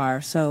issues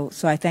are. So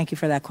I thank you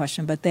for that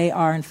question. But they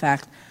are in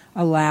fact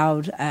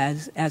allowed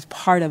as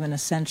part of an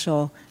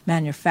essential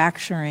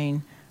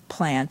manufacturing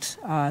plant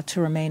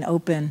to remain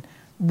open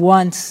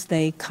once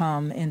they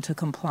come into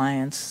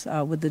compliance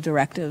with the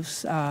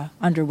directives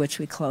under which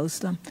we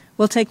closed them.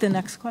 We'll take the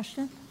next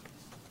question.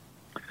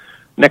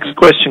 Next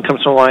question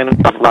comes from the line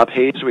of Rob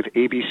Hayes with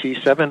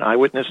ABC 7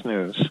 Eyewitness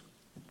News.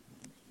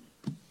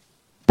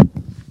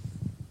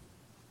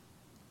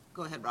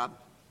 Go ahead, Rob.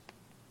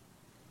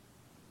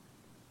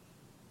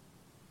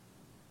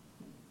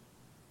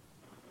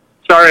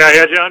 Sorry, I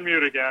had you on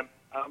mute again.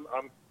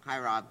 Hi,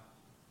 Rob.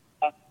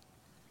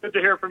 Good to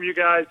hear from you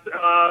guys.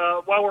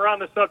 While we're on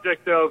the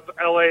subject of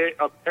LA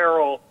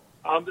apparel,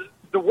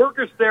 the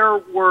workers there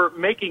were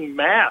making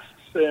masks,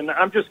 and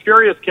I'm just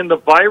curious, can the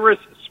virus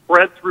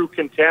spread through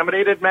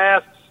contaminated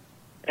masks?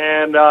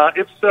 And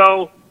if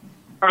so,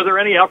 are there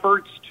any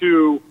efforts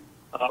to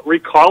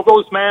recall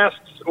those masks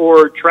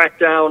or track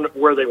down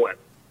where they went?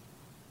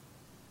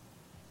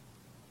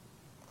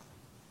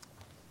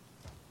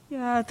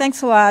 Yeah,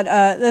 thanks a lot.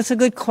 That's a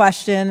good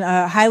question.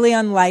 Highly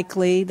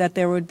unlikely that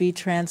there would be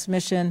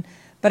transmission.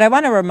 But I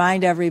want to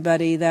remind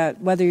everybody that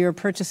whether you're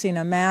purchasing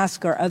a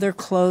mask or other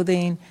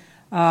clothing,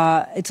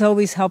 it's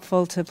always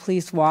helpful to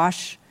please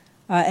wash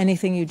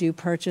anything you do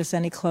purchase,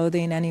 any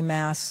clothing, any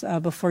masks,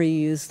 before you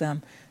use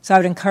them. So I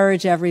would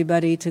encourage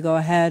everybody to go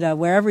ahead,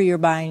 wherever you're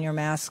buying your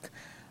mask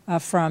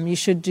from, you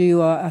should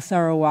do a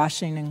thorough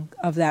washing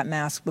of that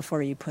mask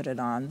before you put it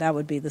on. That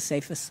would be the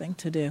safest thing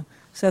to do.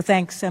 So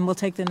thanks, and we'll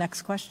take the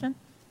next question.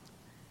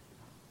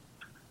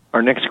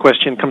 Our next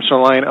question comes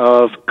from the line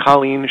of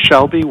Colleen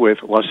Shelby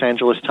with Los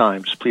Angeles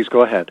Times. Please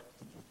go ahead.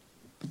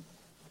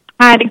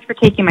 Hi, thanks for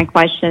taking my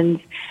questions.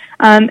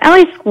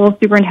 LA School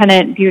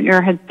Superintendent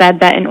Buettner has said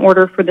that in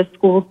order for the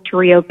schools to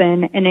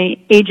reopen, an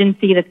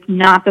agency that's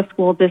not the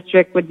school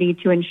district would need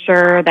to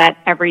ensure that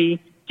every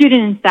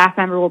student and staff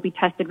member will be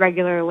tested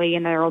regularly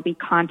and there will be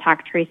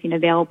contact tracing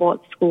available at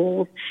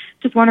schools.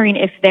 Just wondering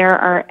if there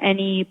are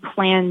any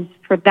plans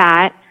for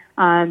that,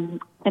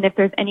 and if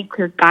there's any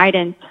clear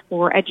guidance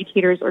for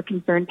educators or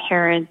concerned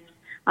parents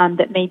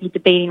that may be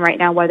debating right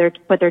now whether to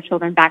put their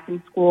children back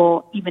in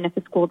school, even if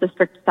the school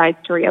district decides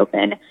to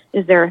reopen.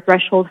 Is there a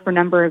threshold for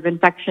number of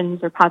infections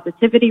or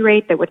positivity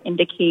rate that would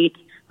indicate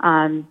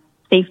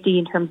safety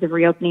in terms of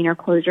reopening or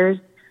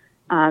closures?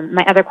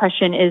 My other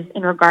question is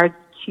in regards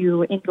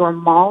to indoor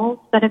malls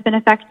that have been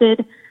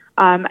affected.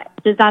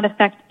 Does that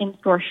affect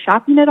in-store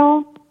shopping at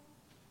all?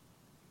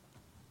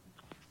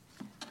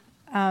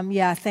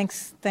 Yeah,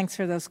 thanks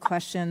for those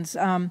questions.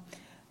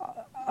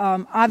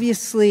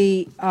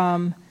 Obviously,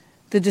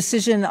 the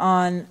decision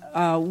on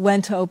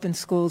when to open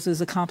schools is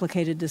a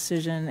complicated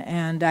decision,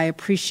 and I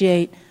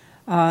appreciate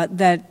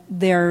that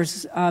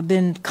there's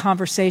been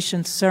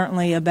conversations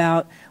certainly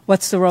about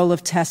what's the role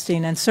of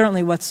testing and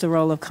certainly what's the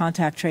role of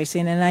contact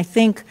tracing. And I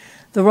think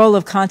the role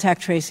of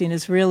contact tracing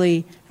is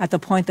really at the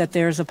point that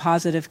there's a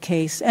positive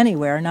case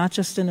anywhere, not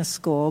just in a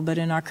school, but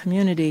in our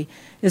community,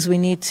 is we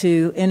need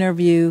to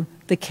interview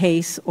the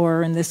case,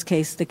 or in this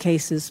case, the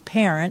case's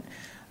parent,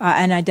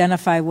 and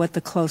identify what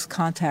the close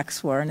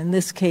contacts were. And in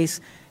this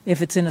case,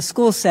 if it's in a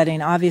school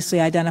setting, obviously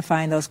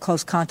identifying those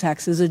close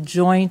contacts is a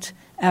joint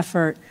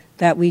effort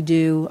that we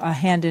do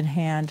hand in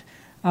hand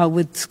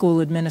with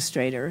school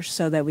administrators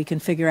so that we can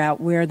figure out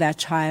where that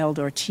child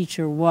or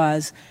teacher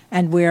was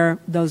and where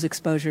those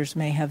exposures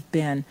may have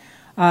been.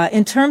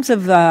 In terms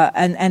of,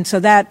 and so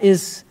that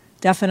is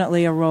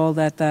definitely a role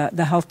that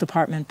the health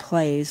department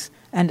plays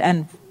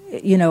and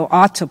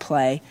ought to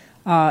play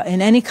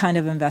in any kind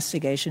of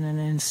investigation in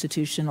an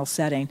institutional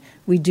setting.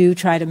 We do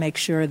try to make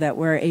sure that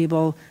we're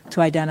able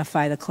to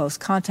identify the close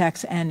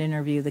contacts and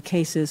interview the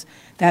cases.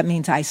 That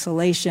means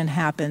isolation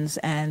happens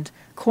and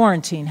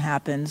quarantine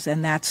happens,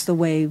 and that's the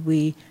way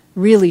we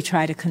really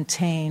try to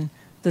contain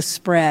the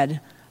spread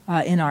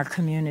in our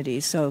community.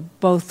 So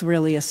both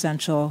really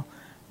essential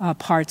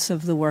parts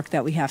of the work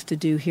that we have to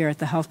do here at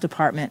the health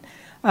department.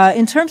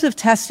 In terms of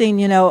testing,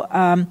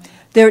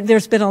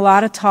 there's been a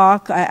lot of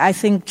talk. I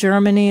think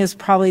Germany is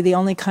probably the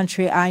only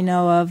country I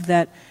know of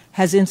that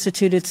has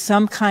instituted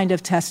some kind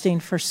of testing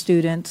for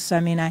students. I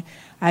mean,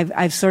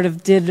 I've sort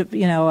of did,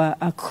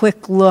 a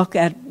quick look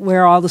at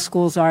where all the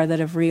schools are that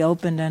have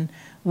reopened and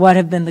what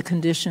have been the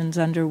conditions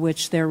under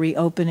which they're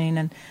reopening.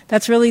 And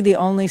that's really the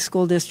only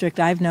school district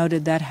I've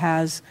noted that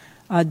has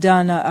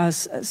done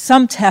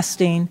some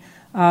testing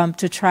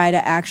to try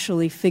to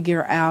actually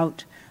figure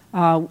out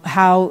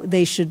how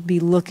they should be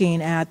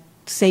looking at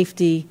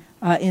safety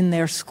in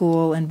their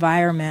school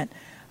environment.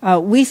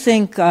 We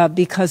think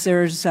because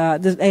there's,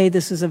 A,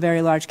 this is a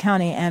very large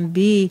county, and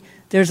B,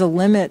 there's a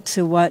limit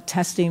to what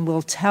testing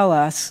will tell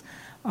us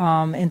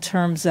in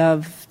terms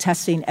of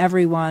testing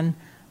everyone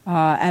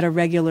at a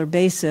regular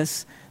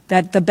basis,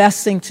 that the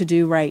best thing to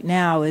do right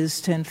now is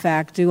to, in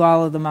fact, do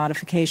all of the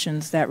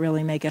modifications that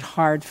really make it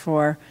hard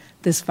for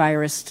this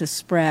virus to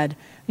spread.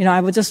 You know, I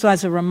would just,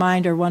 as a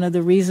reminder, one of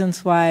the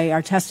reasons why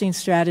our testing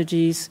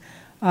strategies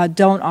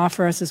don't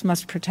offer us as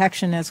much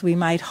protection as we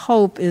might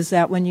hope is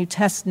that when you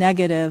test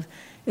negative,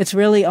 it's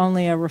really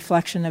only a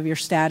reflection of your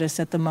status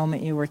at the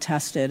moment you were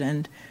tested.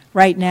 And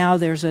right now,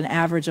 there's an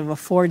average of a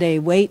 4-day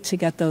wait to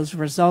get those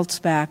results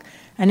back.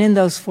 And in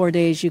those 4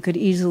 days, you could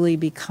easily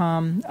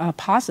become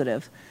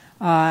positive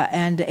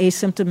and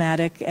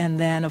asymptomatic. And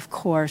then, of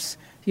course,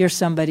 you're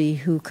somebody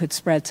who could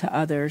spread to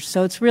others.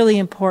 So it's really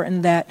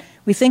important that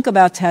we think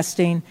about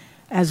testing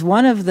as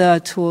one of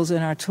the tools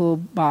in our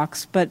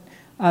toolbox, but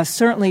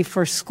certainly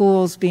for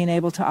schools being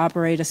able to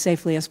operate as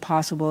safely as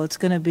possible, it's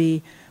going to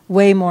be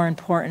way more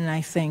important,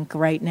 I think,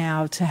 right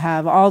now to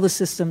have all the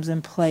systems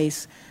in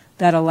place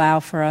that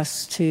allow for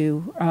us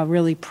to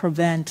really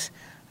prevent,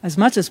 as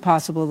much as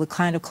possible, the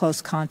kind of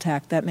close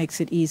contact that makes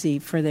it easy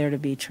for there to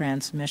be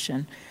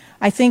transmission.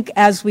 I think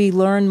as we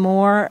learn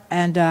more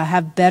and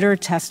have better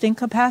testing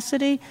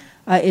capacity,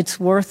 it's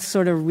worth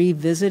sort of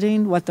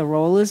revisiting what the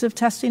role is of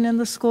testing in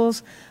the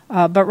schools.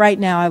 But right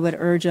now, I would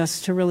urge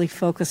us to really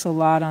focus a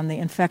lot on the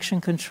infection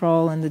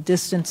control and the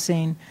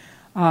distancing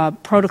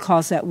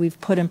protocols that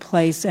we've put in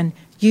place and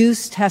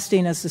use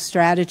testing as the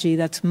strategy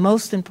that's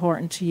most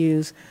important to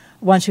use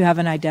once you have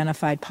an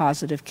identified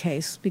positive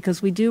case.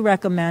 Because we do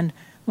recommend,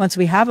 once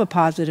we have a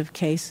positive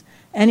case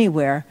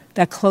anywhere,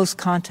 that close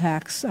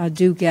contacts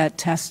do get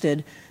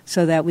tested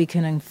so that we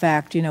can, in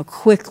fact,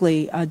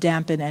 quickly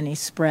dampen any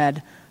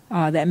spread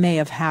that may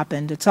have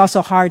happened. It's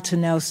also hard to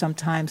know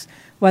sometimes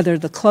whether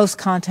the close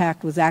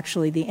contact was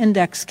actually the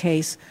index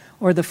case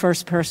or the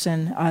first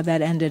person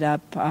that ended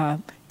up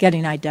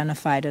getting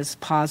identified as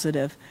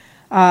positive.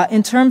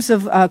 In terms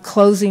of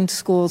closing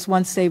schools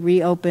once they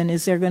reopen,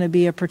 is there going to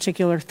be a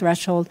particular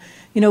threshold?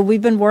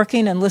 We've been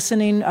working and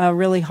listening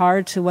really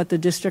hard to what the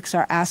districts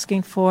are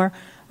asking for.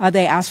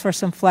 They ask for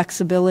some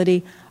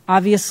flexibility.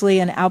 Obviously,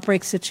 in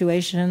outbreak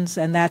situations,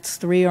 and that's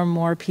 3 or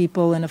more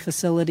people in a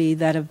facility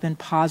that have been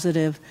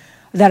positive,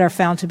 that are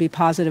found to be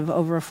positive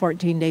over a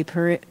 14-day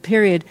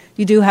period,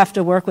 you do have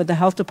to work with the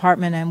health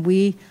department, and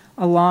we,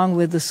 along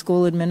with the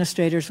school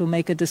administrators, will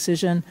make a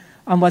decision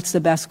on what's the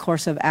best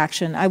course of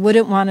action. I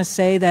wouldn't want to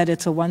say that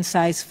it's a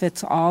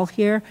one-size-fits-all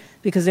here,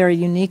 because there are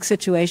unique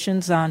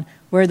situations on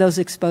where those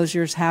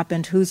exposures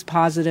happened, who's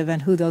positive,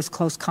 and who those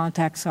close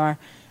contacts are,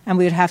 and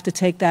we would have to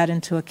take that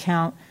into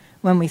account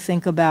when we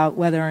think about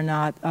whether or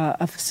not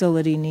a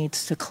facility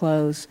needs to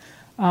close.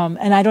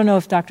 And I don't know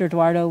if Dr.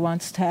 Eduardo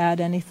wants to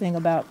add anything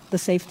about the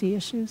safety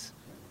issues.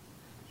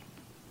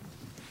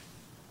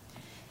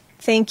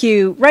 Thank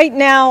you. Right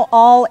now,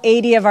 all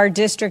 80 of our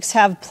districts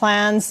have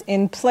plans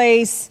in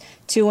place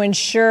to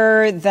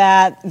ensure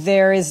that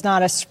there is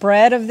not a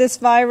spread of this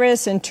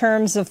virus in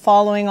terms of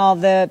following all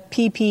the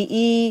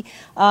PPE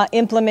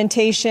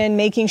implementation,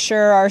 making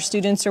sure our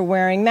students are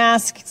wearing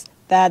masks,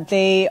 that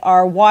they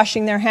are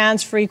washing their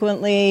hands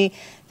frequently,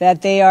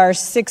 that they are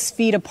 6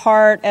 feet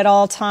apart at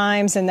all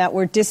times, and that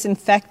we're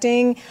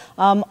disinfecting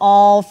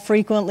all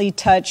frequently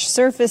touched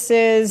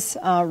surfaces,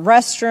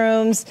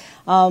 restrooms,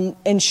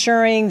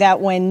 ensuring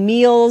that when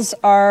meals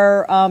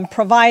are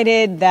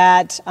provided,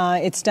 that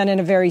it's done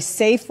in a very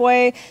safe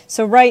way.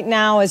 So right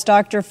now, as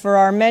Dr.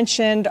 Ferrer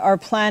mentioned, our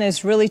plan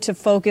is really to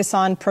focus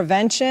on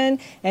prevention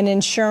and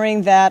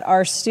ensuring that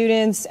our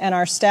students and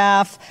our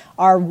staff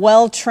are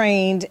well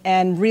trained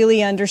and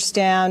really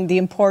understand the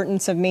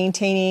importance of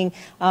maintaining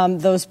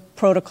those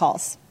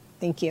protocols.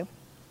 Thank you.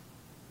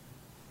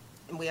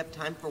 And we have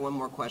time for one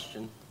more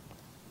question.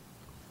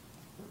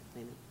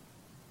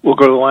 We'll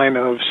go to the line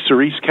of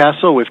Cerise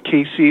Castle with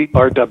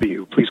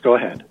KCRW. Please go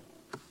ahead.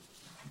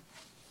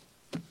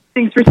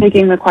 Thanks for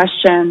taking the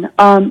question.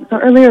 So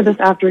earlier this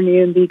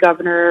afternoon, the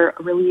governor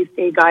released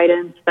a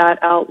guidance that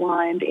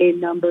outlined a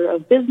number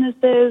of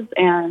businesses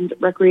and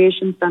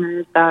recreation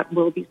centers that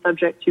will be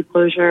subject to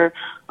closure.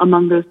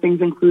 Among those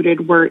things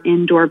included were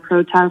indoor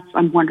protests.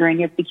 I'm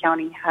wondering if the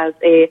county has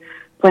a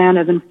plan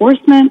of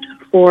enforcement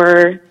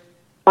for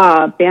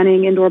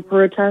banning indoor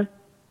protests.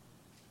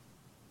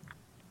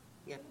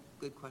 Yeah,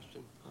 good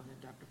question. Go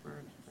ahead, Dr.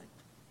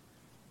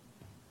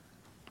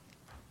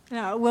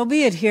 Ferrer. We'll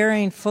be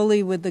adhering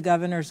fully with the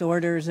governor's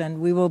orders,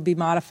 and we will be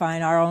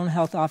modifying our own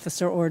health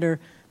officer order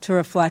to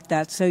reflect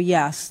that. So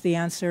yes, the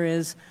answer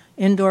is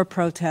indoor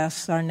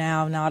protests are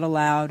now not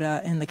allowed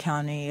in the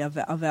county of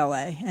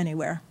LA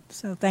anywhere.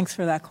 So thanks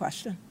for that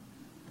question.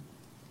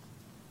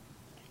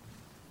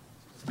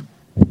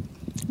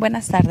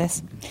 Buenas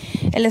tardes.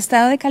 El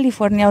Estado de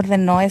California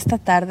ordenó esta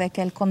tarde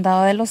que el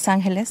Condado de Los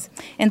Ángeles,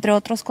 entre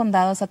otros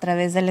condados a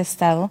través del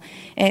Estado,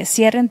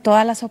 cierren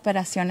todas las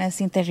operaciones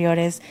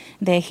interiores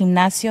de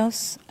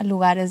gimnasios,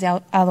 lugares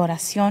de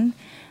adoración,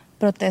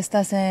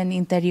 protestas en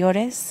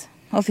interiores,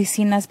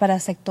 oficinas para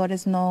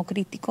sectores no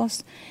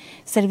críticos,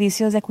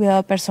 servicios de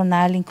cuidado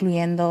personal,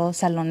 incluyendo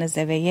salones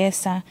de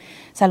belleza,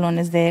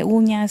 salones de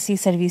uñas y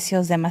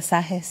servicios de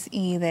masajes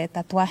y de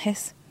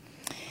tatuajes,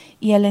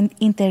 y el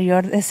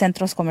interior de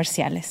centros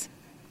comerciales.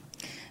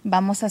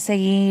 Vamos a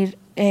seguir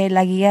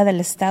la guía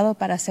del Estado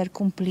para hacer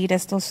cumplir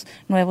estos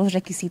nuevos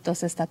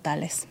requisitos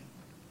estatales.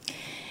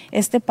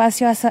 Este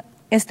paso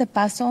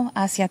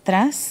hacia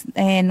atrás,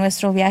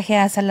 nuestro viaje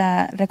hacia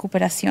la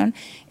recuperación,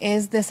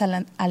 es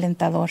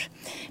desalentador,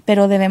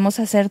 pero debemos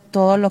hacer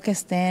todo lo que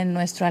esté en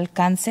nuestro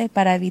alcance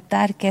para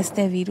evitar que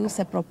este virus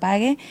se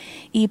propague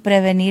y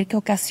prevenir que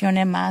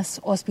ocasione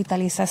más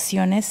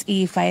hospitalizaciones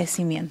y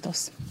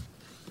fallecimientos.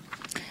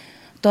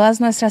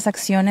 Todas nuestras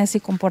acciones y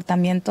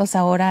comportamientos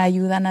ahora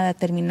ayudan a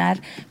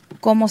determinar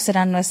cómo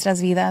serán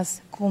nuestras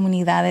vidas,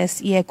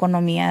 comunidades y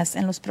economías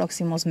en los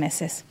próximos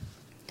meses.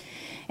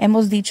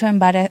 Hemos dicho en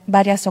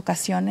varias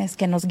ocasiones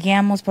que nos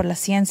guiamos por la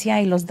ciencia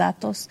y los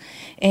datos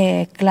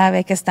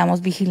clave que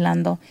estamos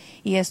vigilando,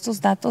 y estos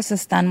datos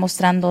están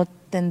mostrando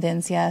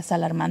tendencias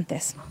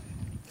alarmantes.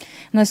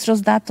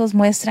 Nuestros datos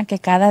muestran que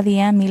cada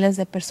día miles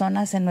de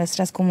personas en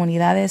nuestras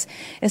comunidades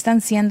están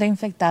siendo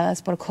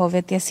infectadas por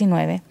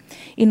COVID-19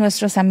 y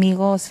nuestros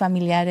amigos,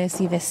 familiares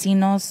y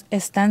vecinos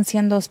están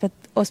siendo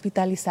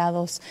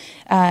hospitalizados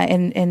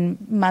en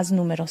más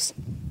números.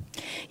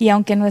 Y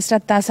aunque nuestra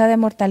tasa de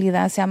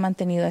mortalidad se ha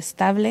mantenido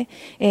estable,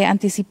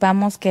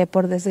 anticipamos que,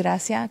 por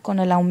desgracia, con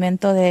el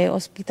aumento de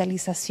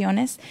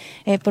hospitalizaciones,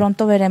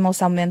 pronto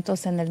veremos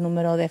aumentos en el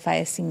número de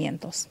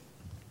fallecimientos.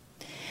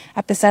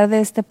 A pesar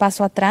de este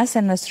paso atrás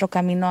en nuestro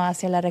camino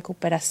hacia la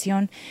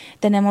recuperación,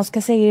 tenemos que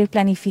seguir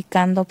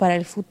planificando para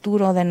el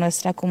futuro de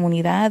nuestra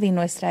comunidad y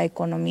nuestra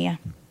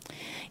economía.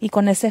 Y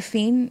con ese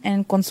fin,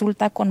 en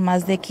consulta con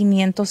más de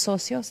 500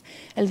 socios,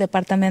 el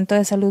Departamento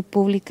de Salud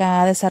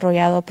Pública ha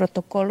desarrollado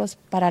protocolos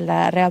para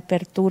la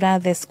reapertura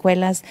de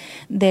escuelas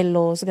de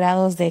los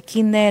grados de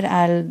kinder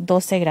al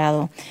 12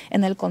 grado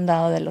en el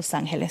condado de Los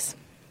Ángeles.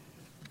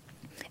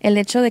 El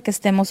hecho de que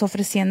estemos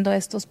ofreciendo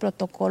estos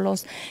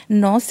protocolos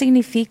no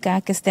significa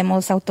que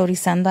estemos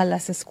autorizando a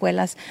las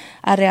escuelas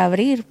a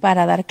reabrir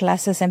para dar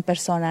clases en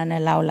persona en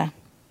el aula.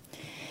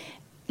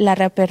 La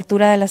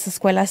reapertura de las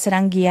escuelas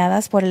serán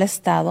guiadas por el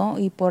Estado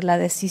y por la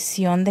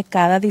decisión de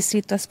cada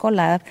distrito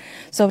escolar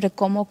sobre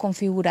cómo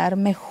configurar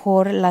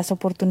mejor las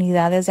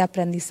oportunidades de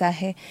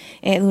aprendizaje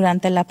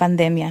durante la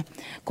pandemia,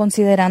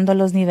 considerando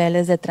los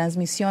niveles de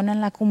transmisión en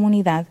la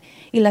comunidad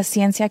y la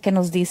ciencia que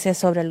nos dice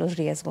sobre los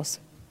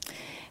riesgos.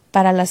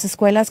 Para las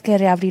escuelas que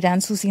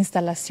reabrirán sus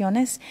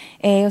instalaciones,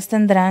 ellos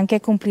tendrán que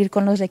cumplir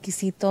con los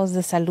requisitos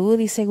de salud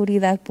y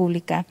seguridad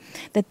pública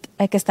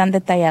que están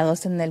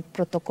detallados en el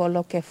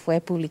protocolo que fue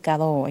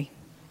publicado hoy.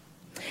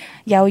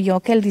 Ya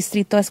oyó que el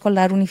Distrito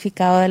Escolar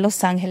Unificado de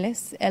Los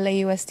Ángeles,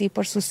 LAUSD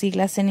por sus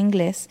siglas en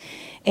inglés,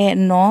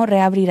 no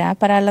reabrirá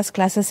para las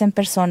clases en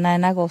persona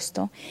en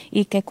agosto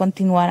y que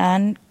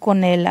continuarán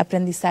con el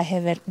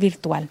aprendizaje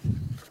virtual.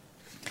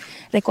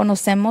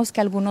 Reconocemos que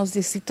algunos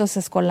distritos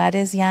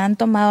escolares ya han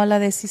tomado la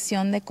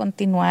decisión de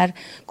continuar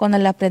con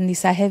el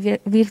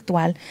aprendizaje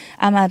virtual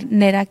a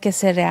manera que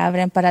se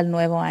reabren para el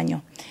nuevo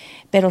año.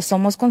 Pero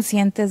somos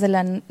conscientes de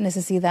la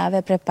necesidad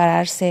de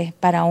prepararse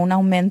para un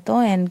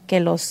momento en que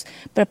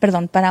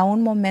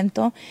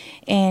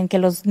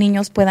los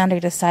niños puedan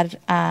regresar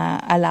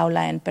al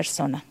aula en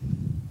persona.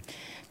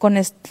 Con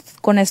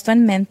esto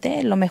en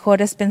mente, lo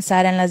mejor es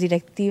pensar en las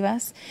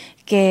directivas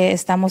que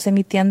estamos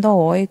emitiendo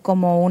hoy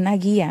como una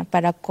guía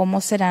para cómo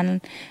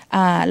serán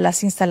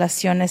las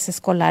instalaciones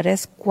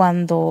escolares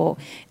cuando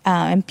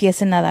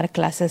empiecen a dar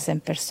clases en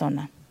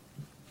persona.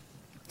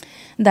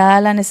 Dada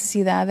la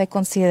necesidad de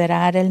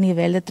considerar el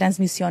nivel de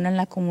transmisión en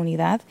la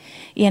comunidad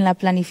y en la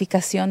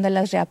planificación de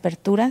las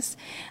reaperturas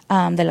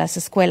de las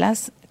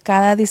escuelas,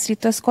 cada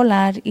distrito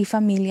escolar y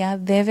familia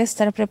debe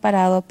estar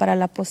preparado para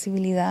la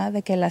posibilidad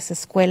de que las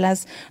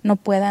escuelas no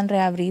puedan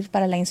reabrir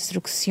para la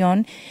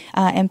instrucción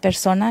en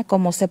persona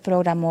como se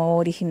programó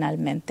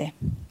originalmente.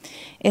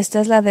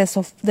 Esta es la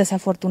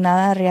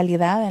desafortunada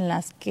realidad en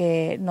la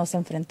que nos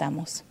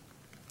enfrentamos.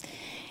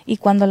 Y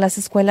cuando las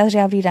escuelas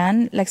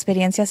reabrirán, la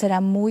experiencia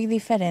será muy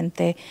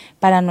diferente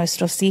para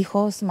nuestros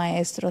hijos,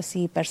 maestros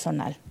y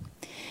personal.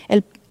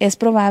 Es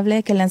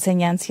probable que la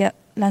enseñanza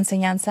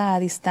a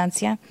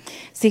distancia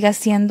siga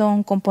siendo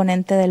un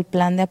componente del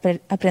plan de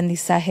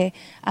aprendizaje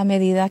a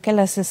medida que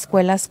las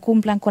escuelas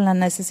cumplan con la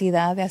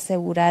necesidad de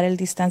asegurar el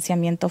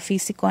distanciamiento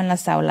físico en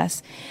las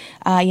aulas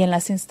y en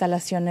las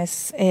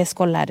instalaciones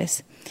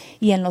escolares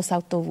y en los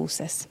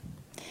autobuses.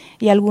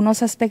 Y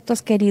algunos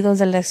aspectos queridos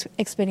de la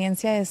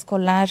experiencia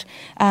escolar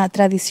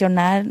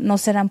tradicional no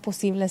serán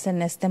posibles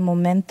en este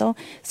momento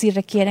si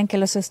requieren que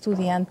los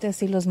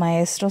estudiantes y los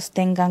maestros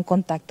tengan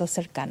contacto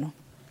cercano.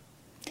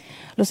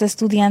 Los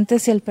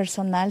estudiantes y el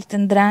personal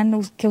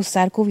tendrán que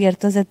usar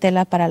cubiertas de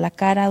tela para la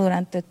cara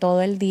durante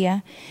todo el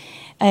día,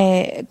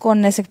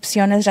 con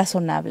excepciones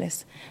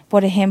razonables.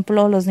 Por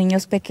ejemplo, los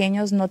niños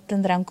pequeños no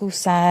tendrán que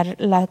usar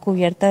la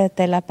cubierta de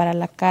tela para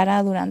la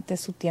cara durante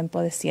su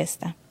tiempo de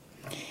siesta.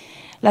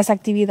 Las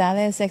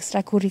actividades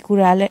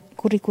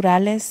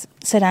extracurriculares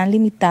serán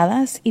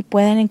limitadas y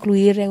pueden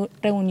incluir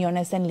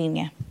reuniones en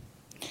línea.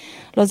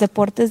 Los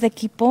deportes de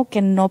equipo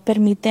que no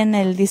permiten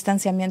el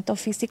distanciamiento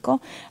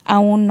físico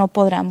aún no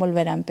podrán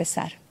volver a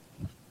empezar.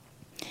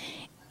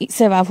 Y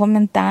se va a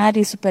fomentar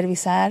y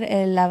supervisar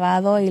el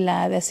lavado y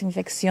la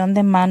desinfección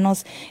de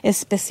manos,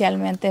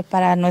 especialmente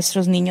para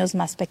nuestros niños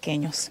más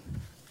pequeños.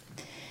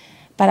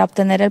 Para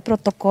obtener el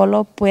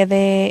protocolo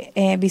puede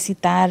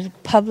visitar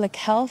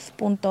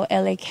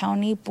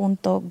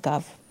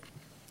publichealth.lacounty.gov.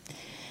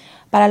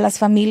 Para las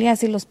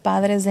familias y los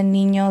padres de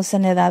niños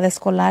en edad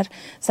escolar,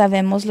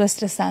 sabemos lo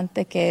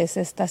estresante que es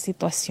esta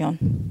situación.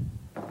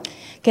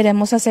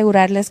 Queremos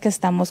asegurarles que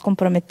estamos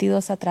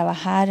comprometidos a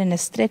trabajar en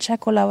estrecha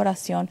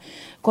colaboración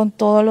con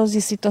todos los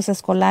distritos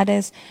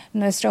escolares,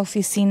 nuestra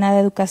Oficina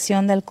de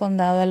Educación del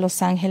Condado de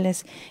Los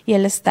Ángeles y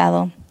el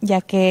Estado,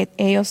 ya que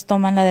ellos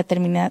toman la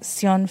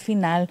determinación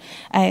final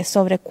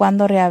sobre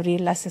cuándo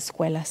reabrir las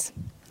escuelas.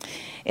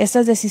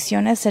 Estas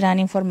decisiones serán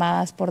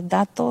informadas por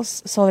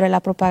datos sobre la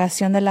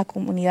propagación de la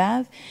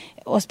comunidad,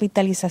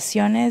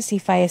 hospitalizaciones y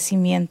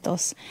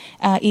fallecimientos,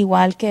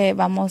 igual que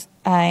vamos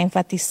a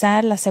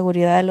enfatizar la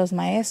seguridad de los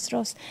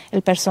maestros,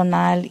 el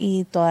personal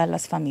y todas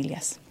las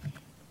familias.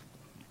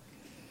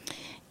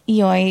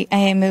 Y hoy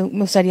me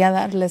gustaría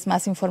darles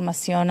más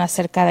información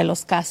acerca de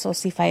los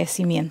casos y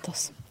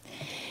fallecimientos.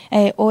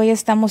 Hoy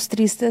estamos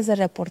tristes de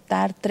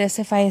reportar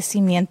 13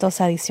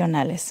 fallecimientos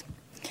adicionales.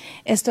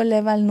 Esto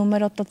eleva el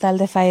número total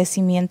de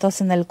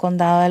fallecimientos en el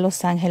condado de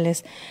Los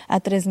Ángeles a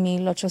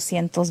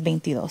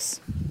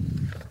 3,822.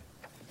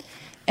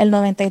 El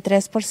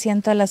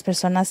 93% de las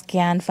personas que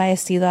han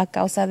fallecido a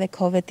causa de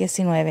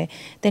COVID-19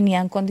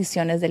 tenían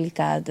condiciones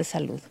delicadas de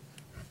salud.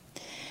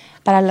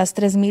 Para las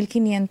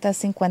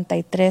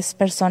 3,553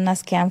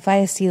 personas que han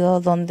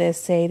fallecido donde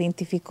se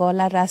identificó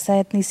la raza y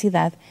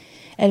etnicidad,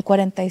 el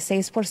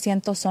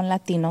 46% son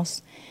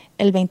latinos,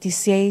 el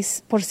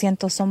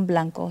 26% son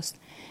blancos,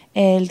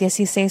 el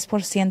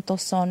 16%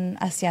 son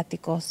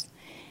asiáticos,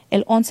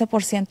 el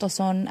 11%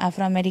 son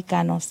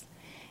afroamericanos,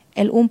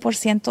 el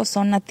 1%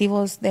 son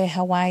nativos de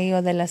Hawái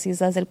o de las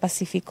islas del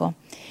Pacífico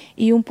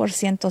y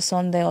 1%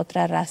 son de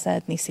otra raza de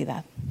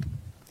etnicidad.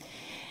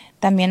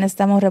 También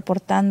estamos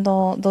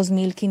reportando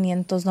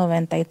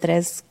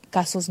 2,593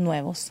 casos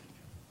nuevos.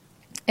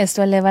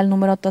 Esto eleva el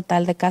número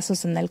total de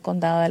casos en el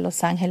condado de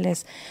Los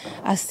Ángeles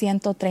a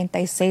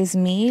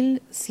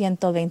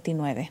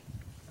 136,129.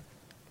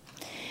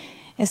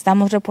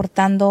 Estamos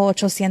reportando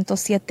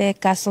 807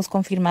 casos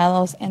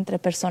confirmados entre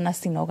personas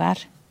sin hogar.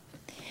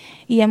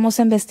 Y hemos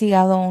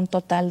investigado un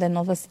total de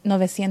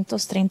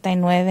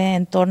 939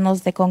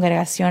 entornos de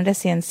congregación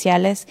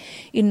residenciales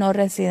y no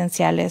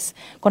residenciales,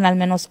 con al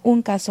menos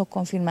un caso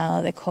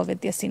confirmado de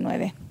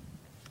COVID-19.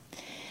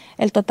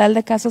 El total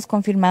de casos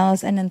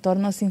confirmados en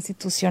entornos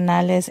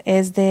institucionales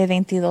es de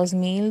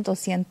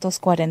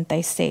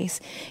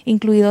 22,246,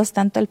 incluidos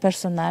tanto el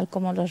personal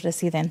como los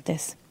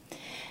residentes.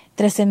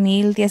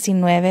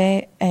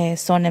 13,019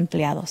 son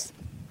empleados.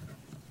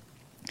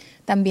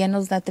 También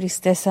nos da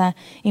tristeza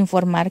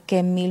informar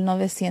que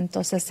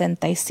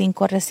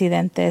 1,965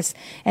 residentes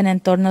en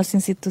entornos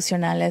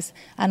institucionales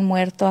han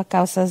muerto a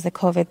causa de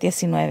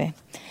COVID-19.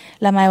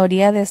 La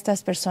mayoría de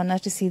estas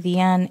personas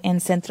residían en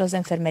centros de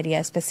enfermería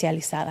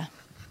especializada.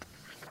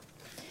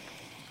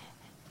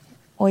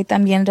 Hoy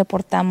también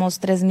reportamos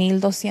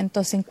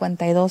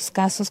 3,252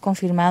 casos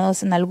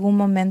confirmados en algún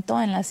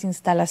momento en las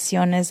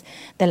instalaciones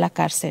de la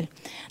cárcel.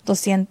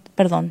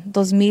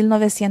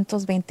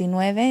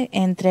 2,929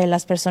 entre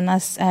las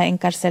personas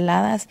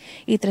encarceladas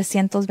y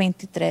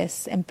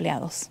 323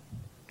 empleados.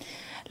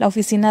 La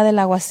oficina del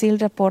alguacil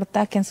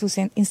reporta que en sus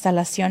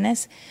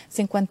instalaciones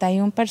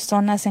 51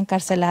 personas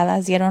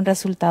encarceladas dieron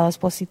resultados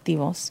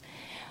positivos.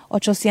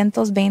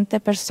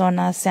 820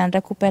 personas se han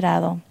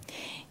recuperado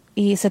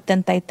y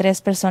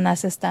 73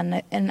 personas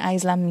están en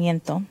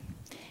aislamiento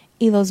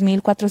y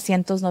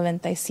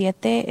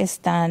 2,497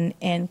 están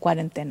en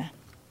cuarentena.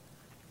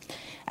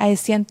 Hay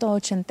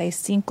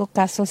 185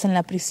 casos en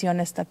la prisión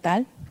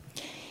estatal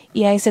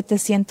y hay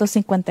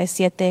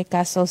 757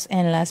 casos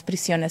en las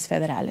prisiones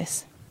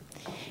federales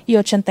y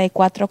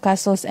 84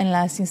 casos en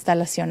las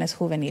instalaciones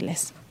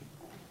juveniles.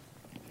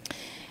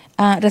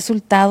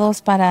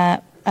 Resultados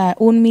para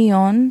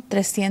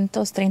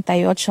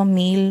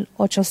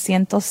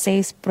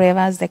 1,338,806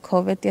 pruebas de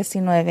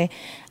COVID-19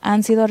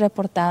 han sido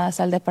reportadas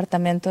al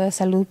Departamento de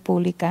Salud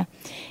Pública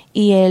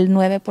y el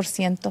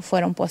 9%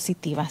 fueron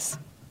positivas.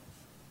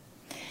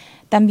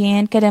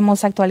 También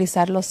queremos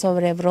actualizarlos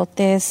sobre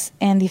brotes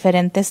en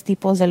diferentes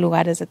tipos de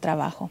lugares de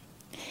trabajo.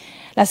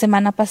 La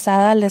semana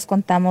pasada les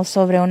contamos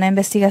sobre una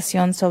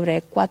investigación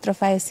sobre 4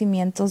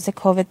 fallecimientos de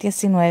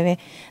COVID-19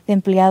 de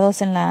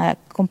empleados en la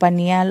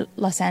compañía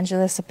Los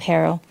Angeles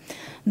Apparel,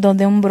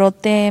 donde un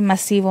brote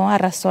masivo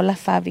arrasó la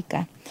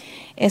fábrica.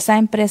 Esa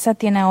empresa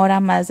tiene ahora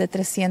más de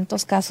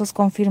 300 casos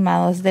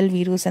confirmados del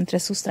virus entre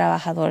sus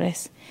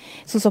trabajadores.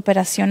 Sus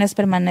operaciones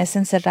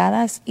permanecen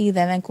cerradas y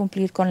deben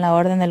cumplir con la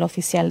orden del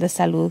oficial de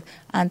salud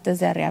antes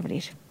de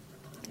reabrir.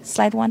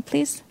 Slide 1,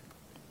 please.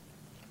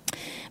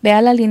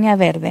 Vea la línea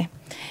verde.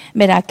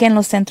 Verá que en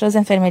los centros de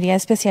enfermería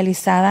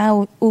especializada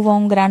hubo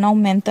un gran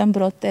aumento en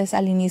brotes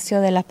al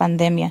inicio de la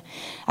pandemia.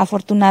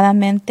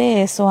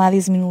 Afortunadamente, eso ha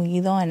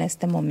disminuido en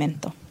este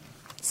momento.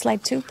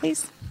 Slide 2,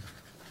 please.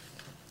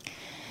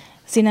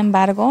 Sin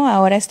embargo,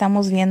 ahora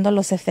estamos viendo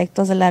los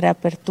efectos de la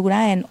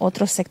reapertura en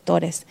otros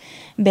sectores.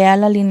 Vea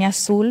la línea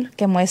azul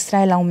que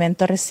muestra el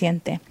aumento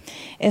reciente.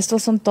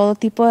 Estos son todo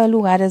tipo de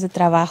lugares de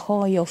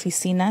trabajo y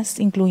oficinas,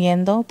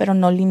 incluyendo, pero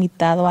no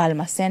limitado a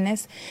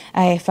almacenes,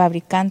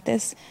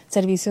 fabricantes,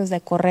 servicios de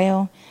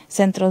correo,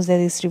 centros de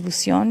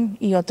distribución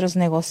y otros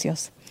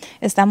negocios.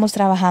 Estamos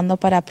trabajando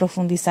para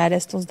profundizar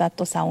estos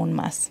datos aún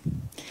más.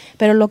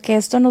 Pero lo que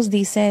esto nos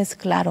dice es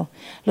claro,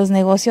 los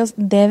negocios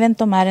deben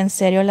tomar en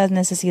serio las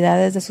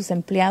necesidades de sus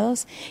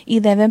empleados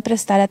y deben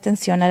prestar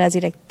atención a las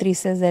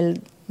directrices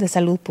de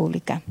salud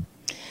pública.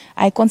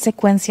 Hay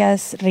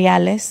consecuencias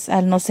reales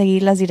al no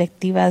seguir las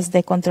directivas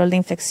de control de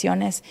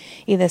infecciones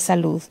y de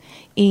salud.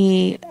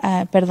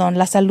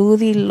 La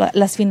salud y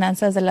las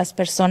finanzas de las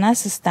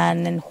personas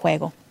están en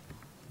juego.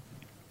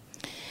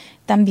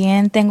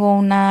 También tengo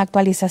una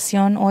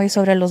actualización hoy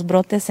sobre los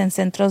brotes en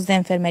centros de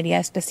enfermería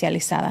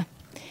especializada.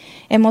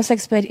 Hemos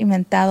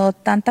experimentado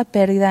tanta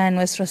pérdida en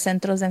nuestros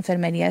centros de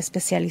enfermería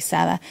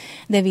especializada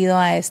debido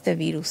a este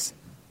virus.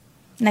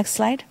 Next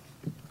slide.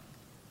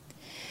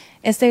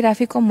 Este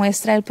gráfico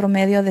muestra el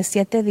promedio de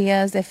 7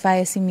 días de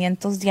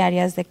fallecimientos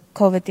diarios de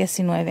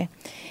COVID-19.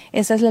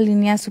 Esa es la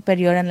línea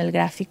superior en el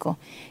gráfico.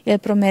 Y el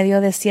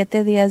promedio de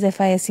 7 días de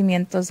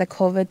fallecimientos de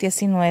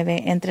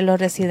COVID-19 entre los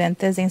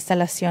residentes de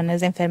instalaciones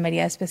de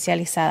enfermería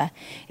especializada.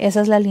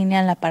 Esa es la línea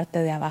en la parte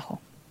de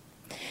abajo.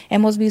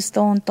 Hemos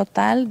visto un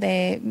total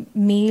de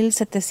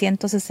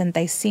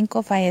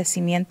 1,765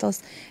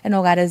 fallecimientos en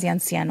hogares de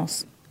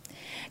ancianos.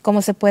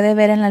 Como se puede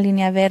ver en la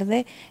línea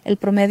verde, el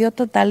promedio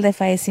total de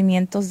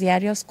fallecimientos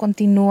diarios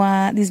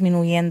continúa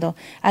disminuyendo,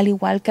 al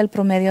igual que el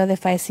promedio de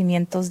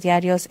fallecimientos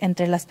diarios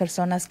entre las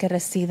personas que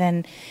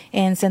residen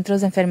en centros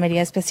de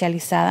enfermería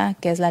especializada,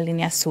 que es la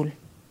línea azul.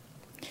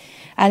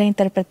 Al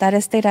interpretar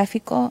este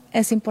gráfico,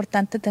 es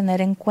importante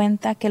tener en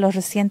cuenta que las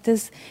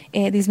recientes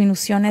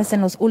disminuciones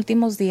en los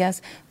últimos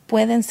días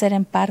pueden ser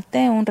en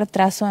parte un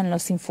retraso en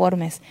los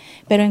informes,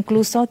 pero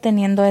incluso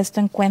teniendo esto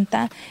en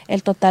cuenta,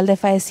 el total de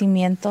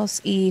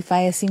fallecimientos y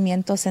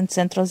fallecimientos en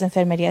centros de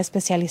enfermería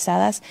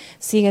especializadas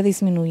sigue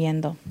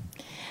disminuyendo.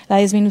 La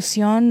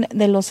disminución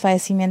de los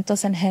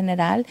fallecimientos en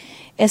general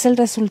es el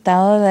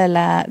resultado de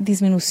la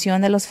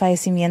disminución de los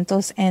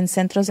fallecimientos en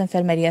centros de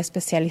enfermería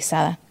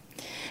especializada.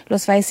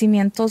 Los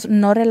fallecimientos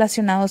no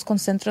relacionados con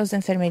centros de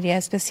enfermería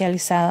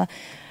especializada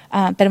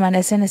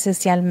permanecen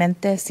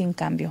esencialmente sin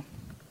cambio.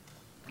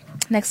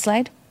 Next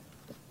slide.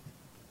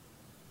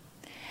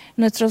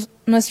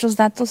 Nuestros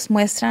datos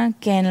muestran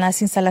que en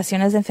las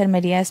instalaciones de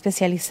enfermería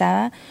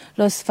especializada,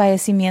 los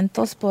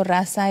fallecimientos por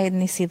raza e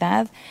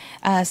etnicidad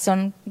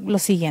son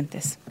los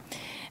siguientes.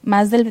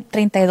 Más del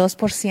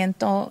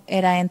 32%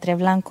 era entre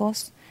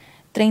blancos,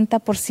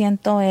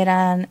 30%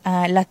 eran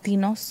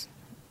latinos,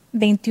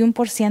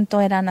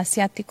 21% eran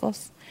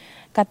asiáticos,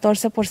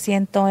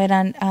 14%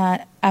 eran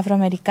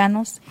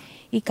afroamericanos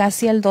y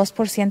casi el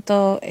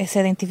 2%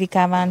 se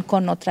identificaban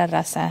con otra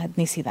raza,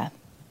 etnicidad.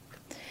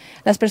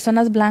 Las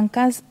personas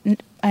blancas,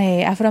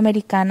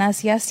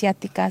 afroamericanas y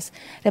asiáticas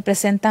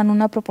representan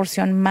una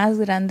proporción más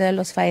grande de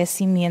los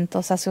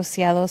fallecimientos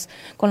asociados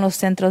con los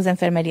centros de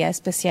enfermería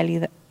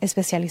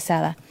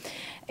especializada,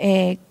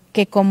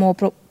 que como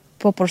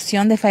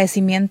proporción de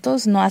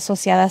fallecimientos no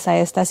asociadas a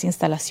estas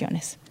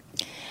instalaciones.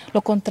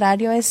 Lo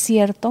contrario es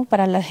cierto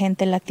para la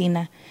gente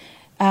latina,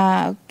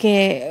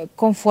 que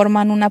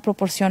conforman una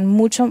proporción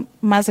mucho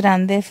más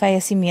grande de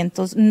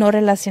fallecimientos no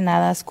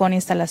relacionadas con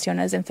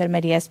instalaciones de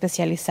enfermería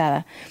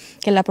especializada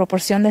que la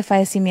proporción de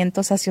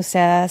fallecimientos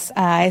asociadas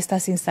a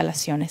estas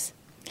instalaciones.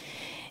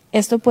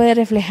 Esto puede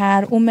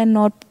reflejar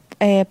una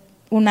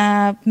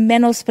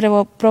menos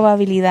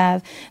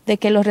probabilidad de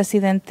que los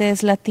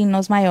residentes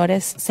latinos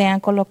mayores sean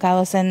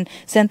colocados en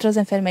centros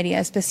de enfermería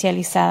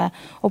especializada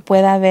o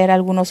pueda haber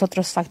algunos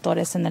otros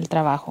factores en el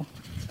trabajo.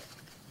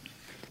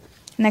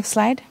 Next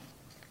slide.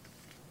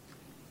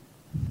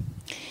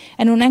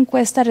 En una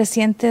encuesta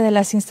reciente de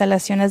las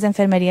instalaciones de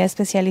enfermería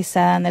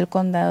especializada en el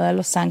condado de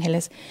Los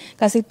Ángeles,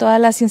 casi todas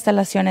las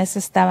instalaciones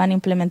estaban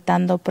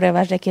implementando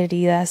pruebas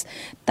requeridas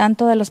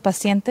tanto de los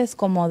pacientes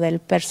como del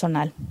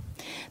personal.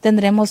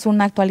 Tendremos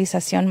una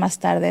actualización más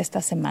tarde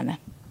esta semana.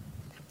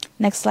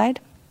 Next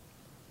slide.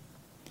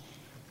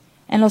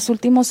 En los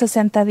últimos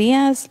 60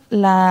 días,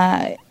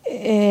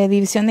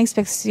 División de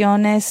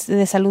Inspecciones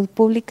de Salud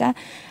Pública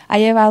ha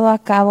llevado a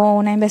cabo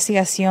una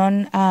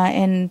investigación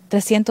en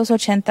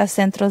 380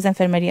 centros de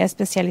enfermería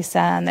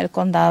especializada en el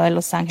condado de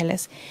Los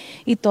Ángeles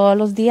y todos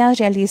los días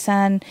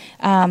realizan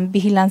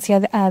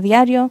vigilancia a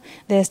diario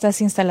de estas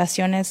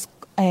instalaciones,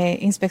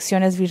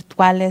 inspecciones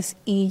virtuales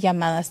y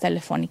llamadas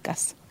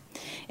telefónicas.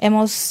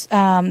 Hemos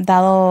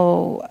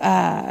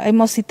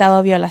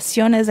citado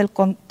violaciones del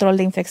control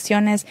de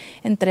infecciones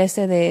en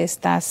 13 de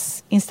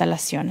estas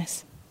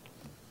instalaciones.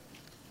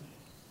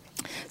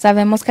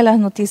 Sabemos que las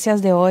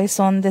noticias de hoy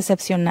son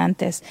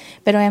decepcionantes,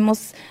 pero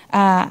hemos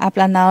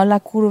aplanado la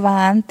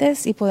curva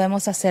antes y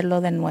podemos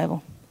hacerlo de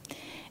nuevo.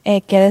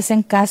 Quédese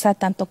en casa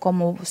tanto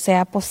como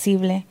sea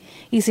posible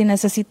y si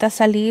necesita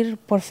salir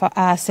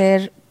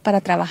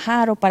para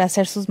trabajar o para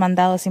hacer sus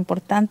mandados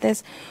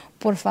importantes,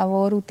 por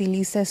favor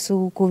utilice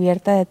su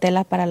cubierta de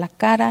tela para la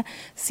cara,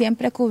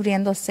 siempre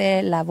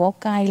cubriéndose la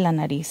boca y la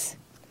nariz.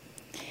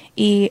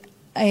 Y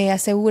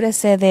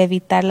asegúrese de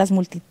evitar las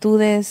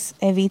multitudes,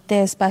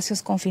 evite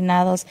espacios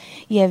confinados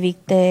y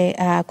evite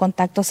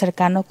contacto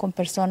cercano con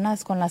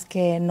personas con las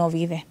que no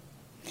vive.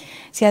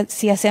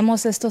 Si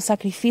hacemos estos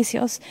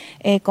sacrificios,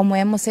 como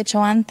hemos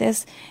hecho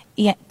antes,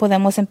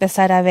 podemos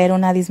empezar a ver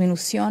una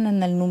disminución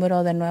en el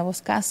número de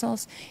nuevos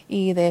casos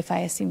y de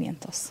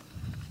fallecimientos.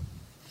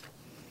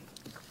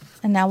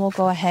 And now we'll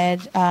go ahead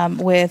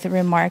with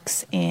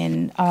remarks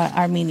in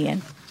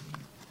Armenian.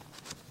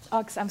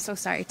 Oh, I'm so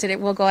sorry. Today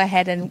we'll go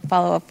ahead and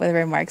follow up with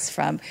remarks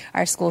from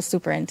our school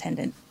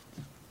superintendent.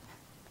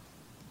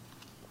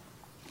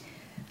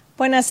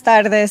 Buenas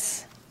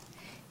tardes.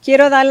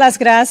 Quiero dar las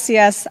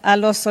gracias a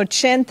los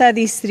 80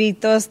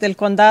 distritos del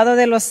Condado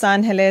de Los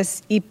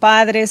Ángeles y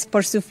padres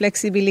por su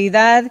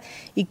flexibilidad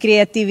y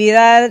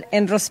creatividad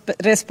en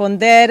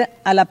responder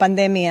a la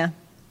pandemia.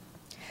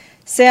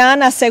 Se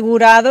han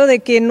asegurado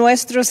de que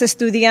nuestros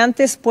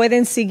estudiantes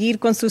pueden seguir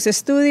con sus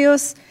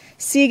estudios,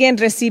 siguen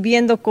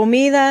recibiendo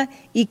comida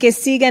y que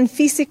sigan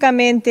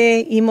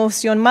físicamente y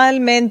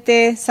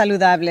emocionalmente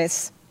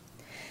saludables.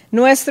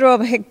 Nuestro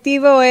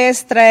objetivo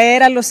es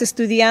traer a los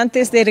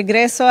estudiantes de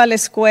regreso a la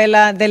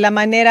escuela de la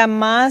manera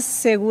más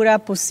segura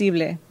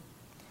posible.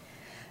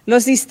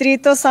 Los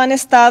distritos han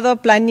estado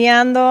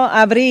planeando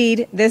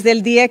abrir desde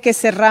el día que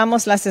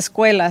cerramos las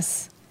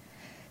escuelas.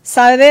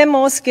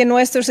 Sabemos que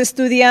nuestros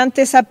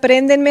estudiantes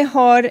aprenden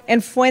mejor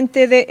en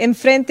frente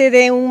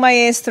de un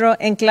maestro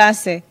en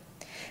clase,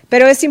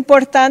 pero es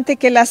importante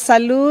que la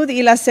salud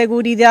y la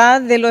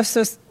seguridad de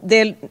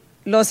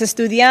los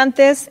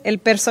estudiantes, el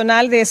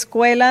personal de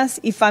escuelas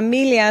y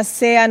familias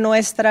sea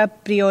nuestra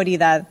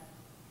prioridad.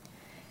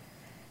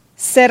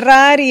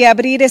 Cerrar y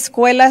abrir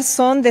escuelas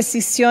son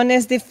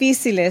decisiones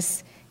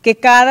difíciles que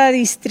cada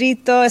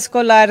distrito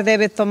escolar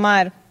debe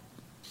tomar.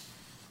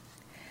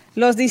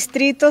 Los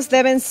distritos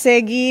deben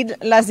seguir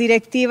las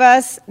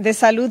directivas de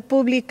salud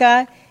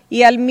pública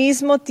y al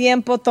mismo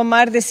tiempo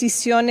tomar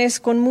decisiones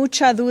con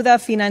mucha duda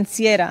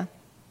financiera.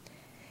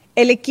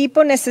 El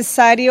equipo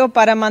necesario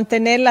para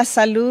mantener la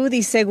salud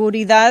y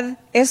seguridad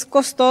es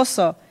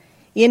costoso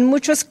y en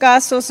muchos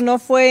casos no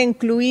fue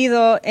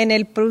incluido en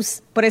el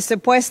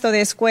presupuesto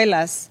de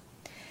escuelas.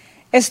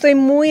 Estoy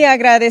muy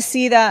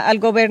agradecida al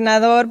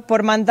gobernador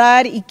por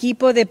mandar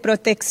equipo de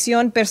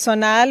protección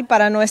personal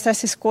para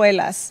nuestras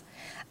escuelas,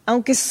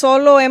 aunque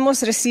solo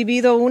hemos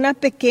recibido una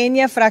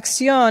pequeña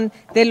fracción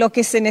de lo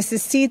que se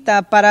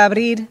necesita para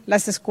abrir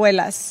las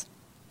escuelas.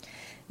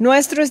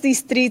 Nuestros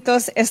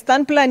distritos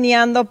están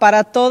planeando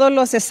para todos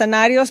los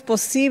escenarios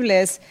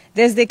posibles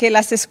desde que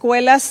las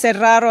escuelas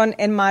cerraron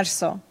en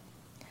marzo.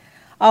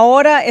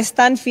 Ahora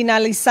están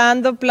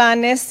finalizando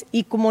planes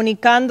y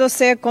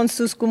comunicándose con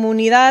sus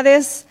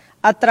comunidades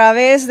a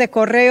través de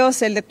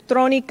correos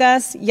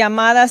electrónicos,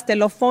 llamadas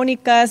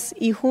telefónicas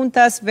y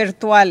juntas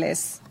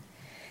virtuales.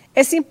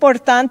 Es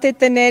importante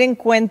tener en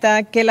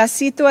cuenta que la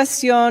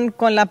situación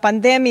con la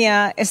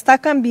pandemia está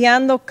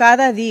cambiando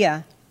cada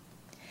día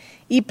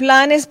y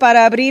planes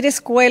para abrir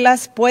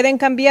escuelas pueden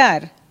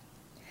cambiar.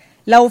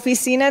 La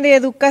Oficina de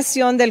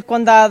Educación del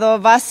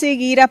Condado va a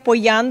seguir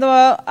apoyando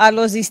a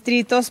los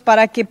distritos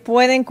para que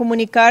puedan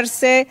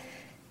comunicarse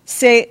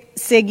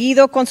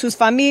seguido con sus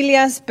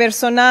familias,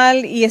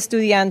 personal y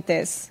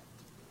estudiantes.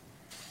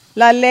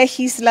 La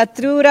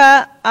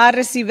legislatura ha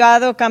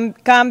recibido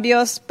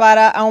cambios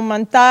para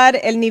aumentar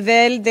el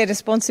nivel de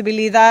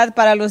responsabilidad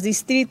para los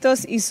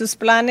distritos y sus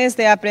planes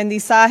de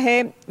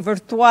aprendizaje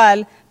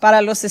virtual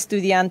para los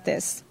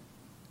estudiantes.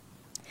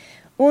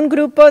 Un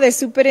grupo de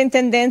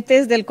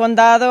superintendentes del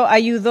condado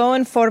ayudó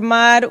en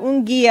formar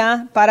un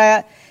guía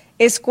para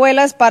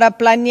escuelas para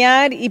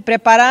planear y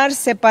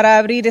prepararse para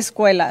abrir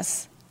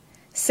escuelas.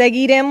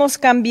 Seguiremos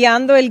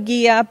cambiando el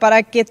guía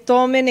para que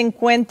tomen en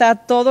cuenta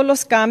todos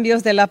los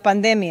cambios de la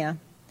pandemia.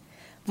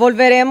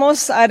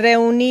 Volveremos a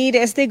reunir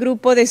este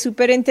grupo de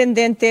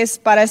superintendentes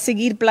para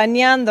seguir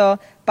planeando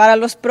para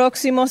los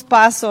próximos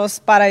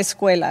pasos para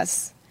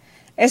escuelas.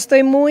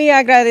 Estoy muy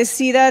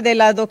agradecida de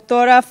la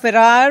doctora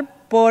Ferrer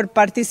por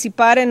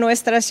participar en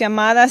nuestras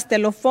llamadas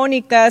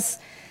telefónicas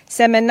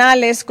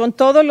semanales con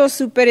todos los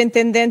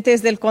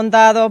superintendentes del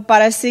condado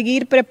para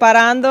seguir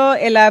preparando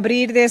el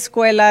abrir de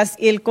escuelas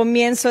y el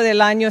comienzo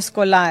del año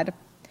escolar.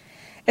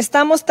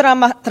 Estamos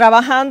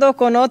trabajando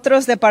con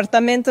otros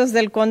departamentos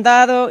del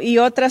condado y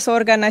otras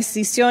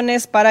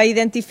organizaciones para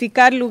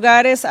identificar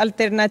lugares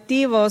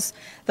alternativos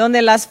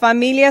donde las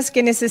familias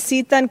que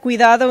necesitan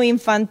cuidado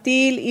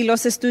infantil y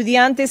los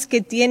estudiantes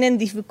que tienen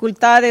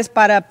dificultades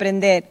para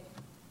aprender.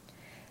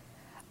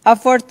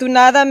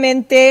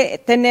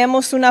 Afortunadamente,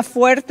 tenemos una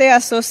fuerte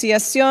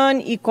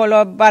asociación y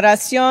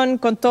colaboración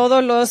con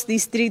todos los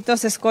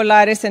distritos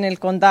escolares en el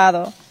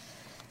condado.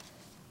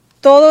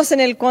 Todos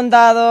en el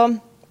condado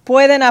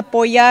pueden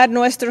apoyar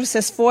nuestros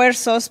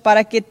esfuerzos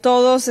para que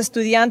todos los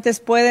estudiantes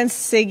puedan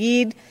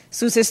seguir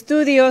sus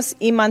estudios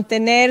y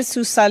mantener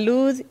su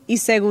salud y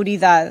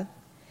seguridad.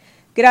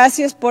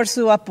 Gracias por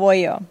su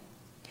apoyo.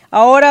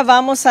 Ahora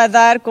vamos a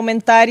dar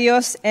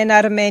comentarios en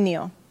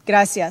armenio.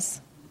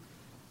 Gracias.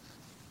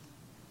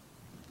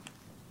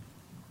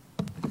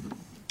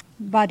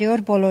 Բարի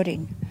օր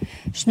բոլորին։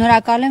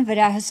 Շնորհակալ եմ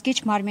վերահսկիչ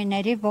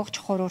մարմինների ողջ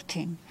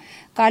խորհրդին։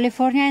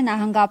 Կալիֆոռնիայի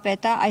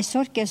նահանգապետը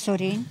այսօր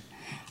կեսօրին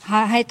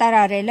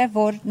հայտարարել է,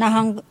 որ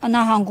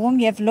նահանգում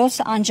եւ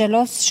Լոս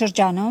Անջելոս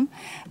շրջանում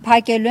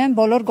փակելու են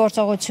բոլոր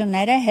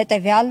գործողությունները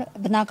հետեւյալ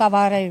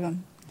բնակավայրերում.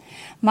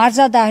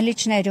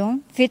 մարզադահլիճներում,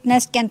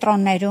 ֆիթնես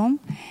կենտրոններում,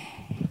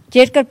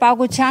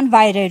 երկրպագության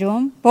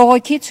վայրերում,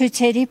 բողոքի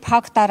ցույցերի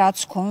փակ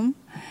տարածքում,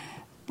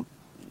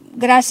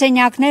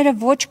 գրասենյակները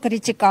ոչ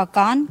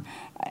կրիտիկական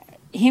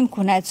հիմք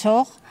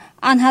ունեցող,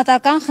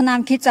 անհատական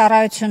խնամքի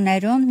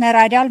ծառայություններում,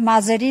 ներառյալ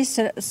մազերի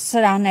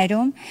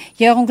սրահներում,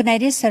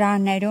 եղունգների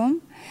սրահներում,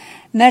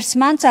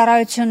 մերսման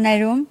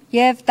ծառայություններում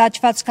եւ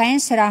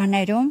դաջվածքային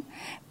սրահներում,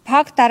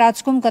 փակ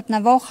տարածքում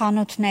գտնվող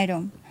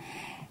խանութներում։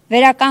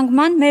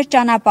 Վերականգնման մեր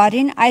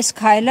ճանապարհին այս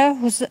քայլը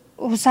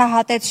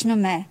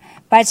հուսահատեցնում է,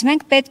 բայց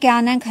մենք պետք է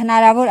անենք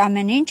հնարավոր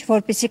ամեն ինչ,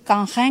 որպեսզի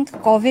կանխենք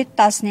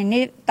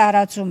COVID-19-ի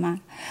տարածումը։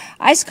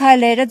 Այս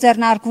քայլերը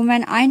ձեռնարկվում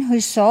են այն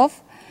հույսով,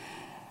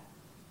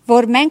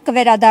 որ մենք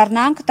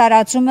կվերադառնանք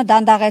տարածումը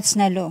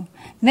դանդաղեցնելու։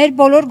 Մեր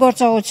բոլոր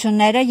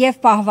գործողությունները եւ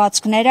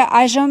պահվածքները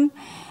այժմ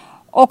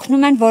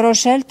օգնում են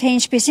որոշել, թե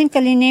ինչպիսին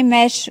կլինի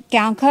մեր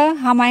կյանքը,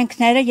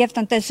 համայնքները եւ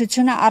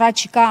տնտեսությունը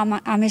առաջիկա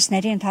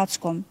ամիսների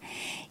ընթացքում։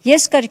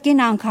 Ես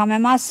կրկին անգամ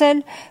եմ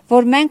ասել,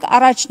 որ մենք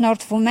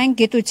առաջնորդվում ենք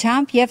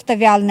գիտությամբ եւ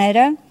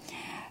տվյալները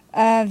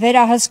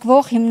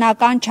վերահսկվող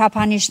հիմնական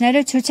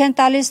չափանիշները ցույց են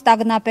տալիս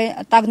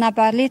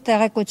տագնապալի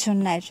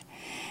տեղեկություններ։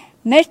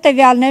 Մեր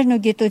տվյալներն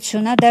ու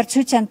գիտությունը դեռ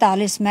ցույց են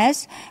տալիս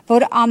մեզ,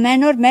 որ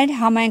ամեն օր մեր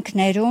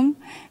համայնքներում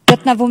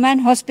գտնվում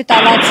են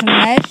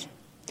հոսպիտալացումներ,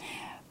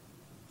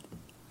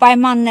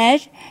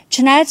 պայմաններ,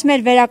 չնայած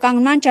մեր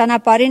վերականգնման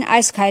ճանապարհին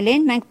այս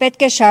քայլին մենք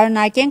պետք է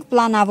շարունակենք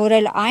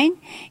պլանավորել այն,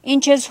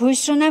 ինչպես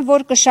հույս ունեմ,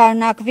 որ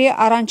կշարունակվի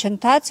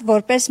առանցընթաց,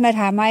 որպես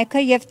մեր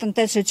համայնքը եւ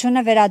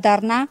տնտեսությունը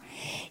վերադառնա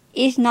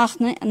իր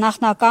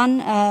նախնական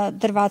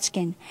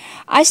դրվածքին։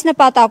 Այս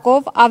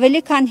նպատակով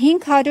ավելի քան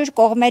 500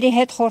 կողմերի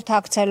հետ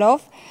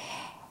խորհրդակցելով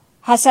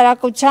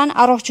հասարակության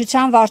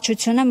առողջության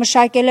վարչությունը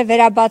մշակել է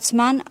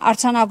վերաբացման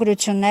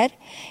արձանագրություններ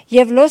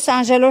եւ Լոս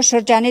Անջելոս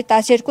շրջանի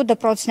 12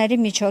 դպրոցների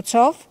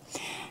միջոցով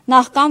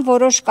նախքան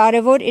որոշ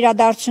կարևոր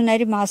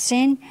իրադարձությունների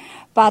մասին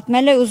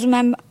պատմել է, ուզում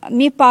եմ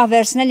մի պահ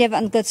վերցնել եւ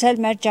ընդգծել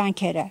մեր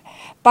ջանքերը։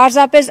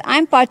 Պարզապես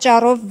այն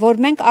պատճառով, որ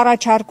մենք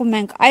առաջարկում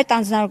ենք այդ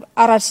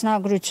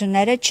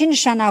առանձնագրությունները, չի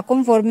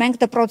նշանակում, որ մենք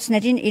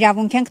դպրոցներին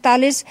իրավունք ենք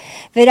տալիս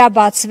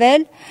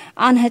վերաբացվել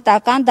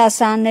անհետական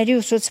դասարանների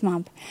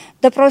ուսուցմամբ։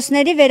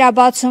 Դպրոցների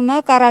վերաբացումը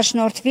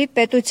կառաջնորդվի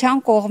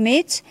պետության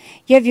կողմից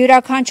եւ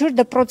յուրաքանչյուր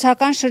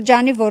դպրոցական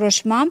շրջանի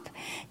որոշմամբ,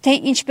 թե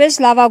ինչպես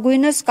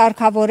լավագույնս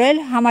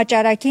կարգավորել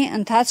համաճարակի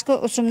ընթացքը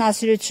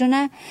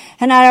ուսումնասիրությունը,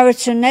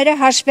 հնարավորությունները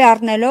հաշվի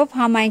առնելով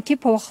համայնքի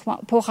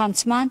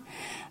փոխանցման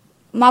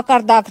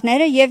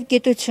մակարդակները եւ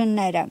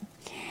գիտությունները,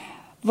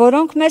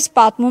 որոնք մեզ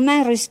պատմում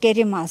են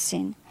ռիսկերի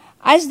մասին։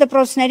 Այս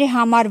դպրոցների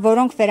համար,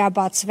 որոնք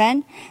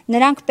վերաբացվեն,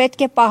 նրանք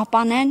պետք է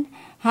պահպանեն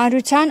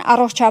հանրության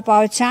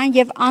առողջապահության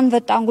եւ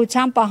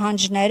անվտանգության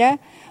պահանջները,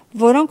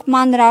 որոնք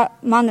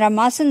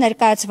մանրամասը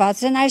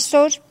ներկայացված են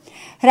այսօր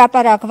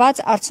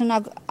հրապարակված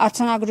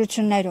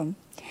արձանագրություններում։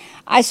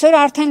 Այսօր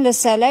արդեն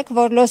լսել եք,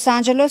 որ Լոս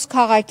Անջելոս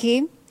քաղաքի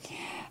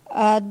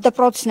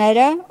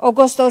դպրոցները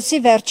օգոստոսի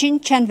վերջին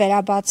չեն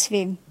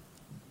վերաբացվի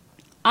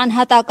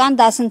անհատական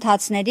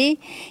դասընթացների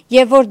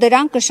եւ որ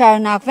դրանք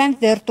կշարունակվեն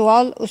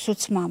վիրտուալ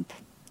ուսուցմամբ։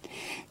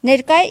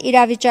 Ներկայ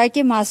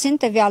իրավիճակի մասին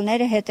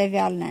տվյալները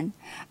հետեւյալն են։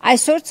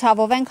 Այսօր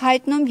ցավով ենք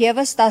հայտնում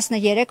եւս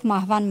 13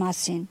 մահվան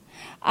մասին։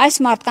 Այս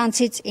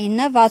մարդկանցից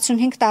 9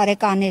 65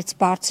 տարեկանից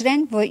բարձր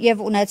են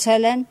եւ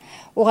ունեցել են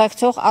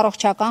ուղեկցող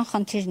առողջական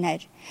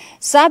խնդիրներ։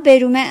 Սա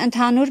բերում է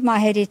ընդհանուր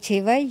մահերի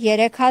թիվը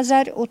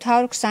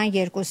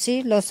 3822-ի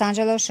Լոս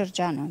Անջելոս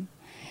շրջանում։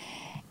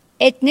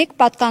 Էթնիկ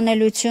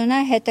պատկանելությունը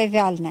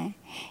հետևյալն է։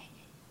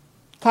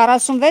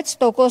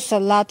 46%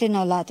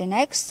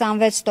 լատինո-լատինեկ,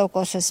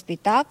 26%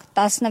 սպիտակ,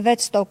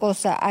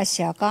 16%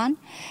 ասիական,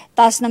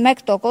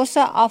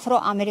 11%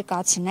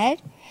 աֆրոամերիկացիներ,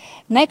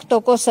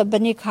 1%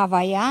 բնիկ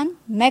հավայան,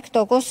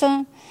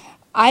 1%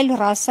 այլ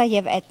ռասա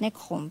եւ էթնիկ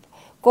խումբ։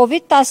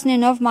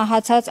 COVID-19-ով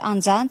մահացած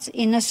անձանց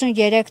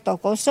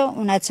 93%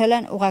 ունեցել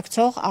են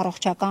ուղեկցող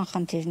առողջական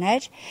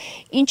խնդիրներ,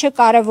 ինչը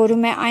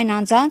կարևորում է այն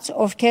անձանց,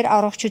 ովքեր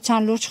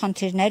առողջության լուրջ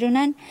խնդիրներ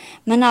ունեն,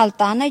 մնալ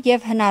տանը եւ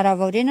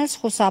հնարավորինս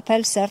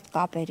խուսափել սերտ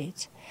կապերից։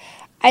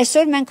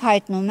 Այսօր մենք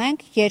հայտնում ենք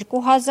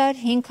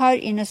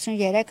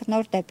 2593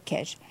 նոր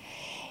դեպքեր։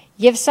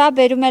 Եվ սա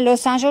բերում է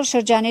Լոս Անջելես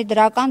շրջանի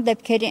դրական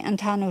դեպքերի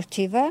ընդհանուր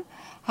թիվը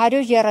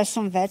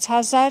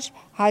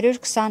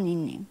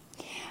 136129-ի։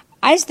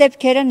 Այս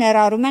դեպքերը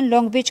ներառում են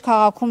Լոնգ Բիչ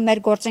քաղաքում մեր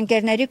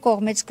գործընկերների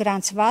կողմից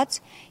գրանցված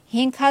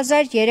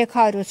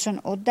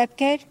 5388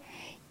 դեպքեր,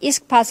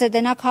 իսկ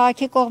Փասեդենա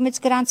քաղաքի կողմից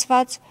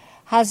գրանցված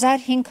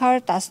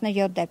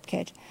 1517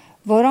 դեպքեր,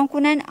 որոնք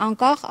ունեն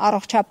անկախ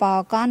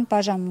առողջապահական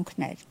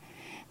բաժանմունքներ։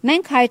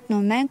 Մենք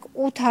հայտնում ենք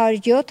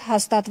 807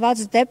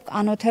 հաստատված դեպք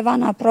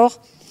անօթևան ապրող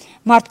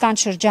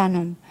մարդկանց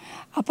շրջանում,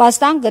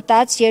 ապաստան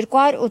գտած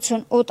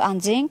 288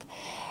 անձինք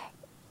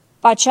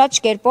պատշաճ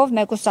կերպով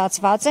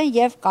մեկուսացված են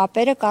եւ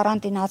կապերը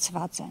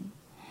կարանտինացված են։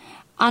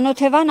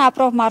 Անօթևան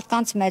ապրող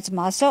մարդկանց մեծ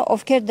մասը,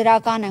 ովքեր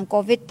դրական են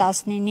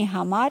COVID-19-ի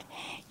համար,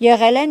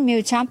 եղել են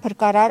միության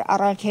փրկարար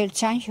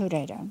առաքելության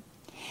հյուրերը։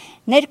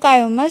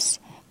 Ներկայումս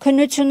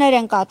քննություններ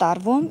են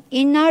կատարվում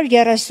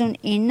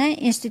 939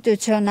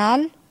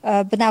 ինստիտուցիոնալ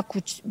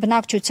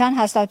բնակչության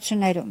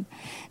հաստատություններում։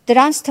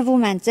 Դրանց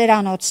թվում են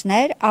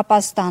ծերանոցներ,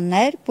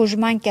 ապաստաններ,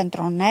 բուժման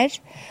կենտրոններ,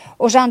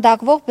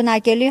 օժանդակվող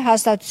բնակելի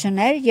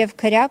հաստատություններ եւ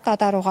քրյա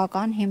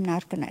կատարողական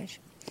հիմնարկներ։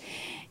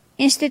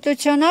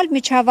 Ինստիտուցիոնալ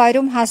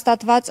միջավայրում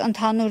հաստատված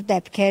ընդհանուր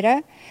դեպքերը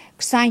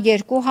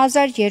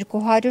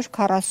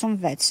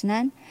 22246-ն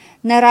են,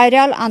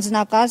 ներառյալ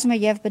անձնակազմը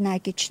եւ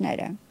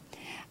բնակիչները։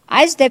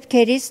 Այս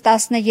դեպքերից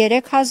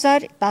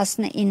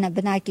 13019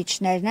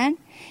 բնակիչներն են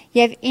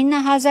եւ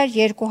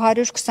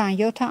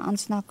 9227-ը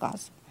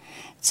անձնակազմ։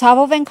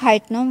 Ցավով ենք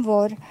հայտնում,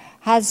 որ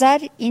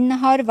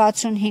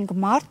 1965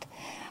 մարդ,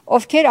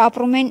 ովքեր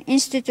ապրում են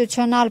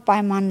ինստիտուցիոնալ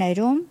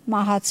պայմաններում,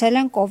 մահացել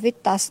են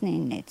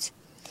COVID-19-ից։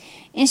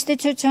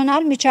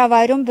 Ինստիտուցիոնալ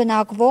միջավայրում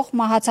բնակվող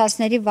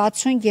մահացածների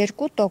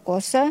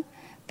 62%-ը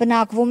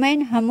բնակվում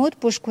են հմուտ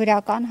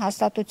բուժքույրական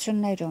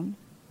հաստատություններում։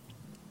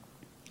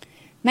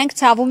 Մենք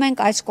ցավում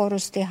ենք այս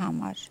կորուստի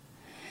համար։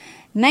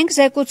 Մենք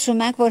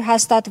զեկուցում ենք, որ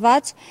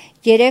հաստատված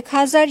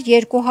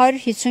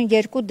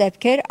 3252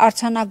 դեպքեր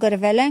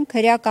արձանագրվել են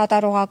քրյա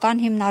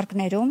կատարողական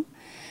հիմնարկներում,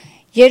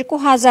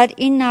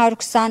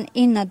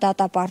 2929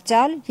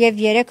 դատապարտյալ եւ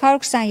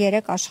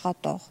 323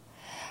 աշխատող,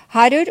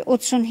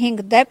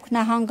 185 դեպք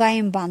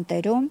նահանգային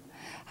բանտերում,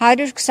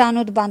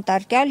 128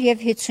 բանտարկյալ եւ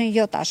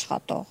 57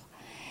 աշխատող,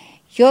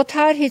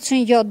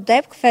 757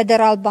 դեպք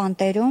ֆեդերալ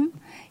բանտերում,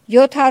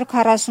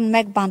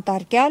 741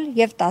 բանտարկյալ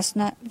եւ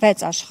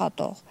 16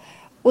 աշխատող,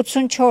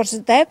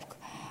 84 դեպք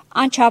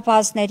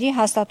անչափահասների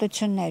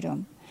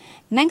հաստատություններում։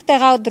 Մենք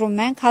տեղադրում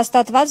ենք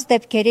հաստատված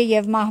դեպքերի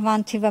եւ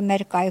մահվան թիվը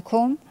մեր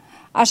կայքում,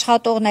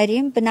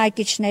 աշխատողներին,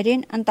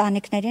 բնակիչներին,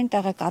 ընտանիքներին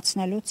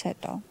տեղեկացնելուց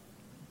հետո։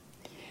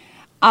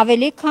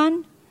 Ավելի քան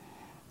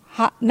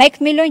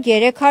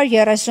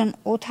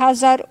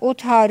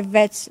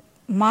 1,338,806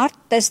 մարդ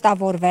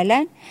տեստավորվել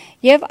են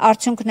եւ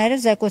արդյունքները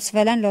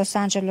զեկուցվել են Լոս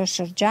Անջելես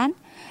շրջան,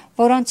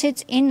 որոնցից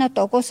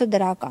 9%-ը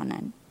դրական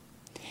են։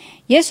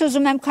 Ես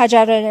ուզում եմ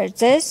քաջալերել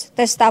ձեզ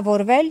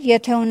տեստավորվել,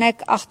 եթե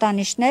ունեք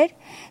ախտանիշներ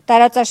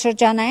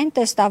տարածաշրջանային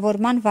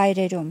տեստավորման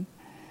վայրերում։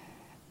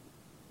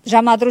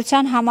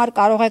 Ժամադրության համար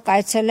կարող եք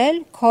այցելել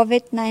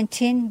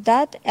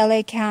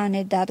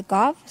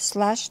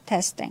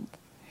covid19.lacounty.gov/testing։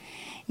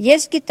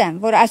 Ես գիտեմ,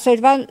 որ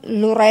այսօրվա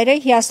լուրերը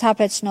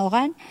հիասթափեցնող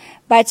են,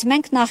 բայց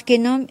մենք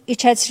նախկինում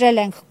իջեցրել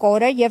ենք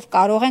կորը եւ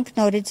կարող ենք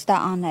նորից դա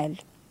անել։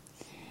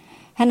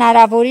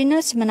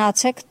 Հնարավորինս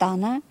մնացեք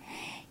տանը։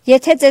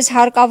 Եթե ձեզ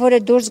հարկավոր է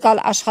դուրս գալ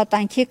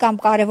աշխատանքի կամ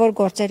կարևոր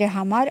գործերի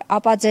համար,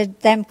 ապա ձեր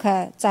դեմքը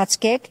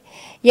ծածկեք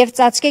եւ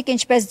ծածկեք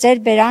ինչպես ձեր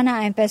բերանը,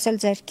 այնպես էլ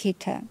ձեր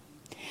քիթը։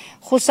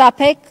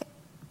 Խուսափեք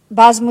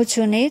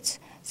բազմությունից,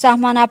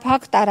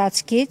 սահմանափակ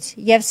տարածքից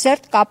եւ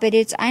սերտ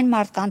կապերից այն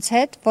մարդկանց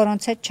հետ,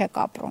 որոնց հետ չեք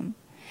ապրում։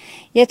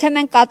 Եթե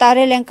մենք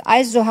կատարել ենք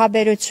այս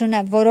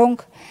զոհաբերությունը,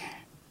 որոնք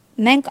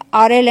մենք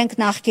արել ենք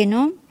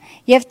նախկինում,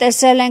 եւ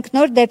տեսել ենք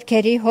նոր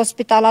դեպքերի,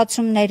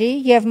 հոսպիտալացումների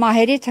եւ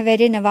մահերի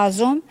թվերի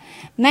նվազում,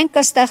 մենք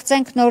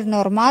կստեղծենք նոր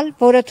նորմալ,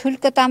 որը թույլ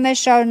կտա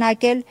մեզ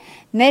շարունակել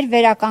մեր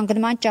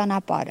վերականգնման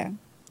ճանապարհը։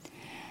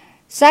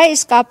 Սա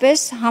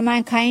իսկապես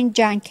համայնքային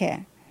ջանք է։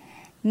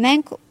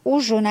 Մենք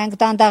ուժ ունենք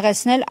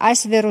դանդաղեցնել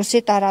այս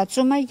վիրուսի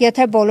տարածումը,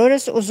 եթե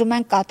բոլորս ուզում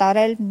ենք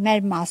կատարել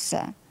մեր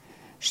մասը։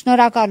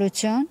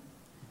 Շնորհակալություն.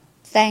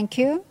 Thank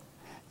you.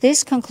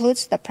 This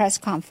concludes the press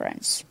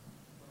conference.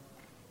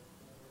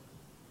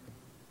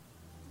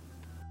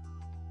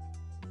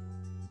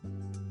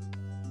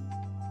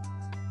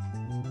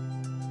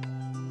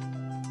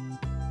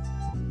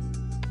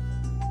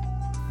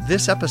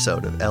 This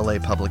episode of LA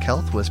Public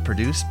Health was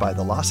produced by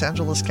the Los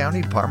Angeles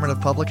County Department of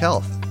Public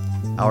Health.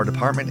 Our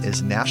department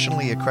is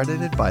nationally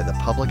accredited by the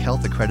Public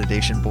Health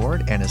Accreditation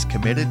Board and is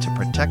committed to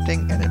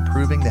protecting and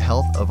improving the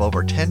health of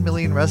over 10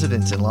 million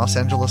residents in Los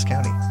Angeles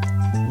County.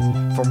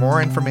 For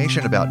more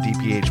information about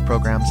DPH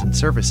programs and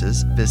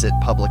services, visit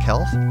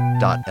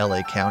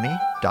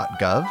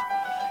publichealth.lacounty.gov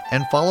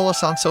and follow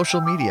us on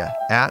social media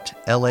at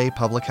LA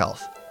Public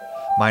Health.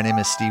 My name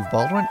is Steve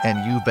Baldwin,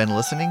 and you've been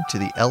listening to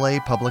the LA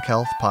Public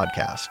Health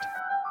Podcast.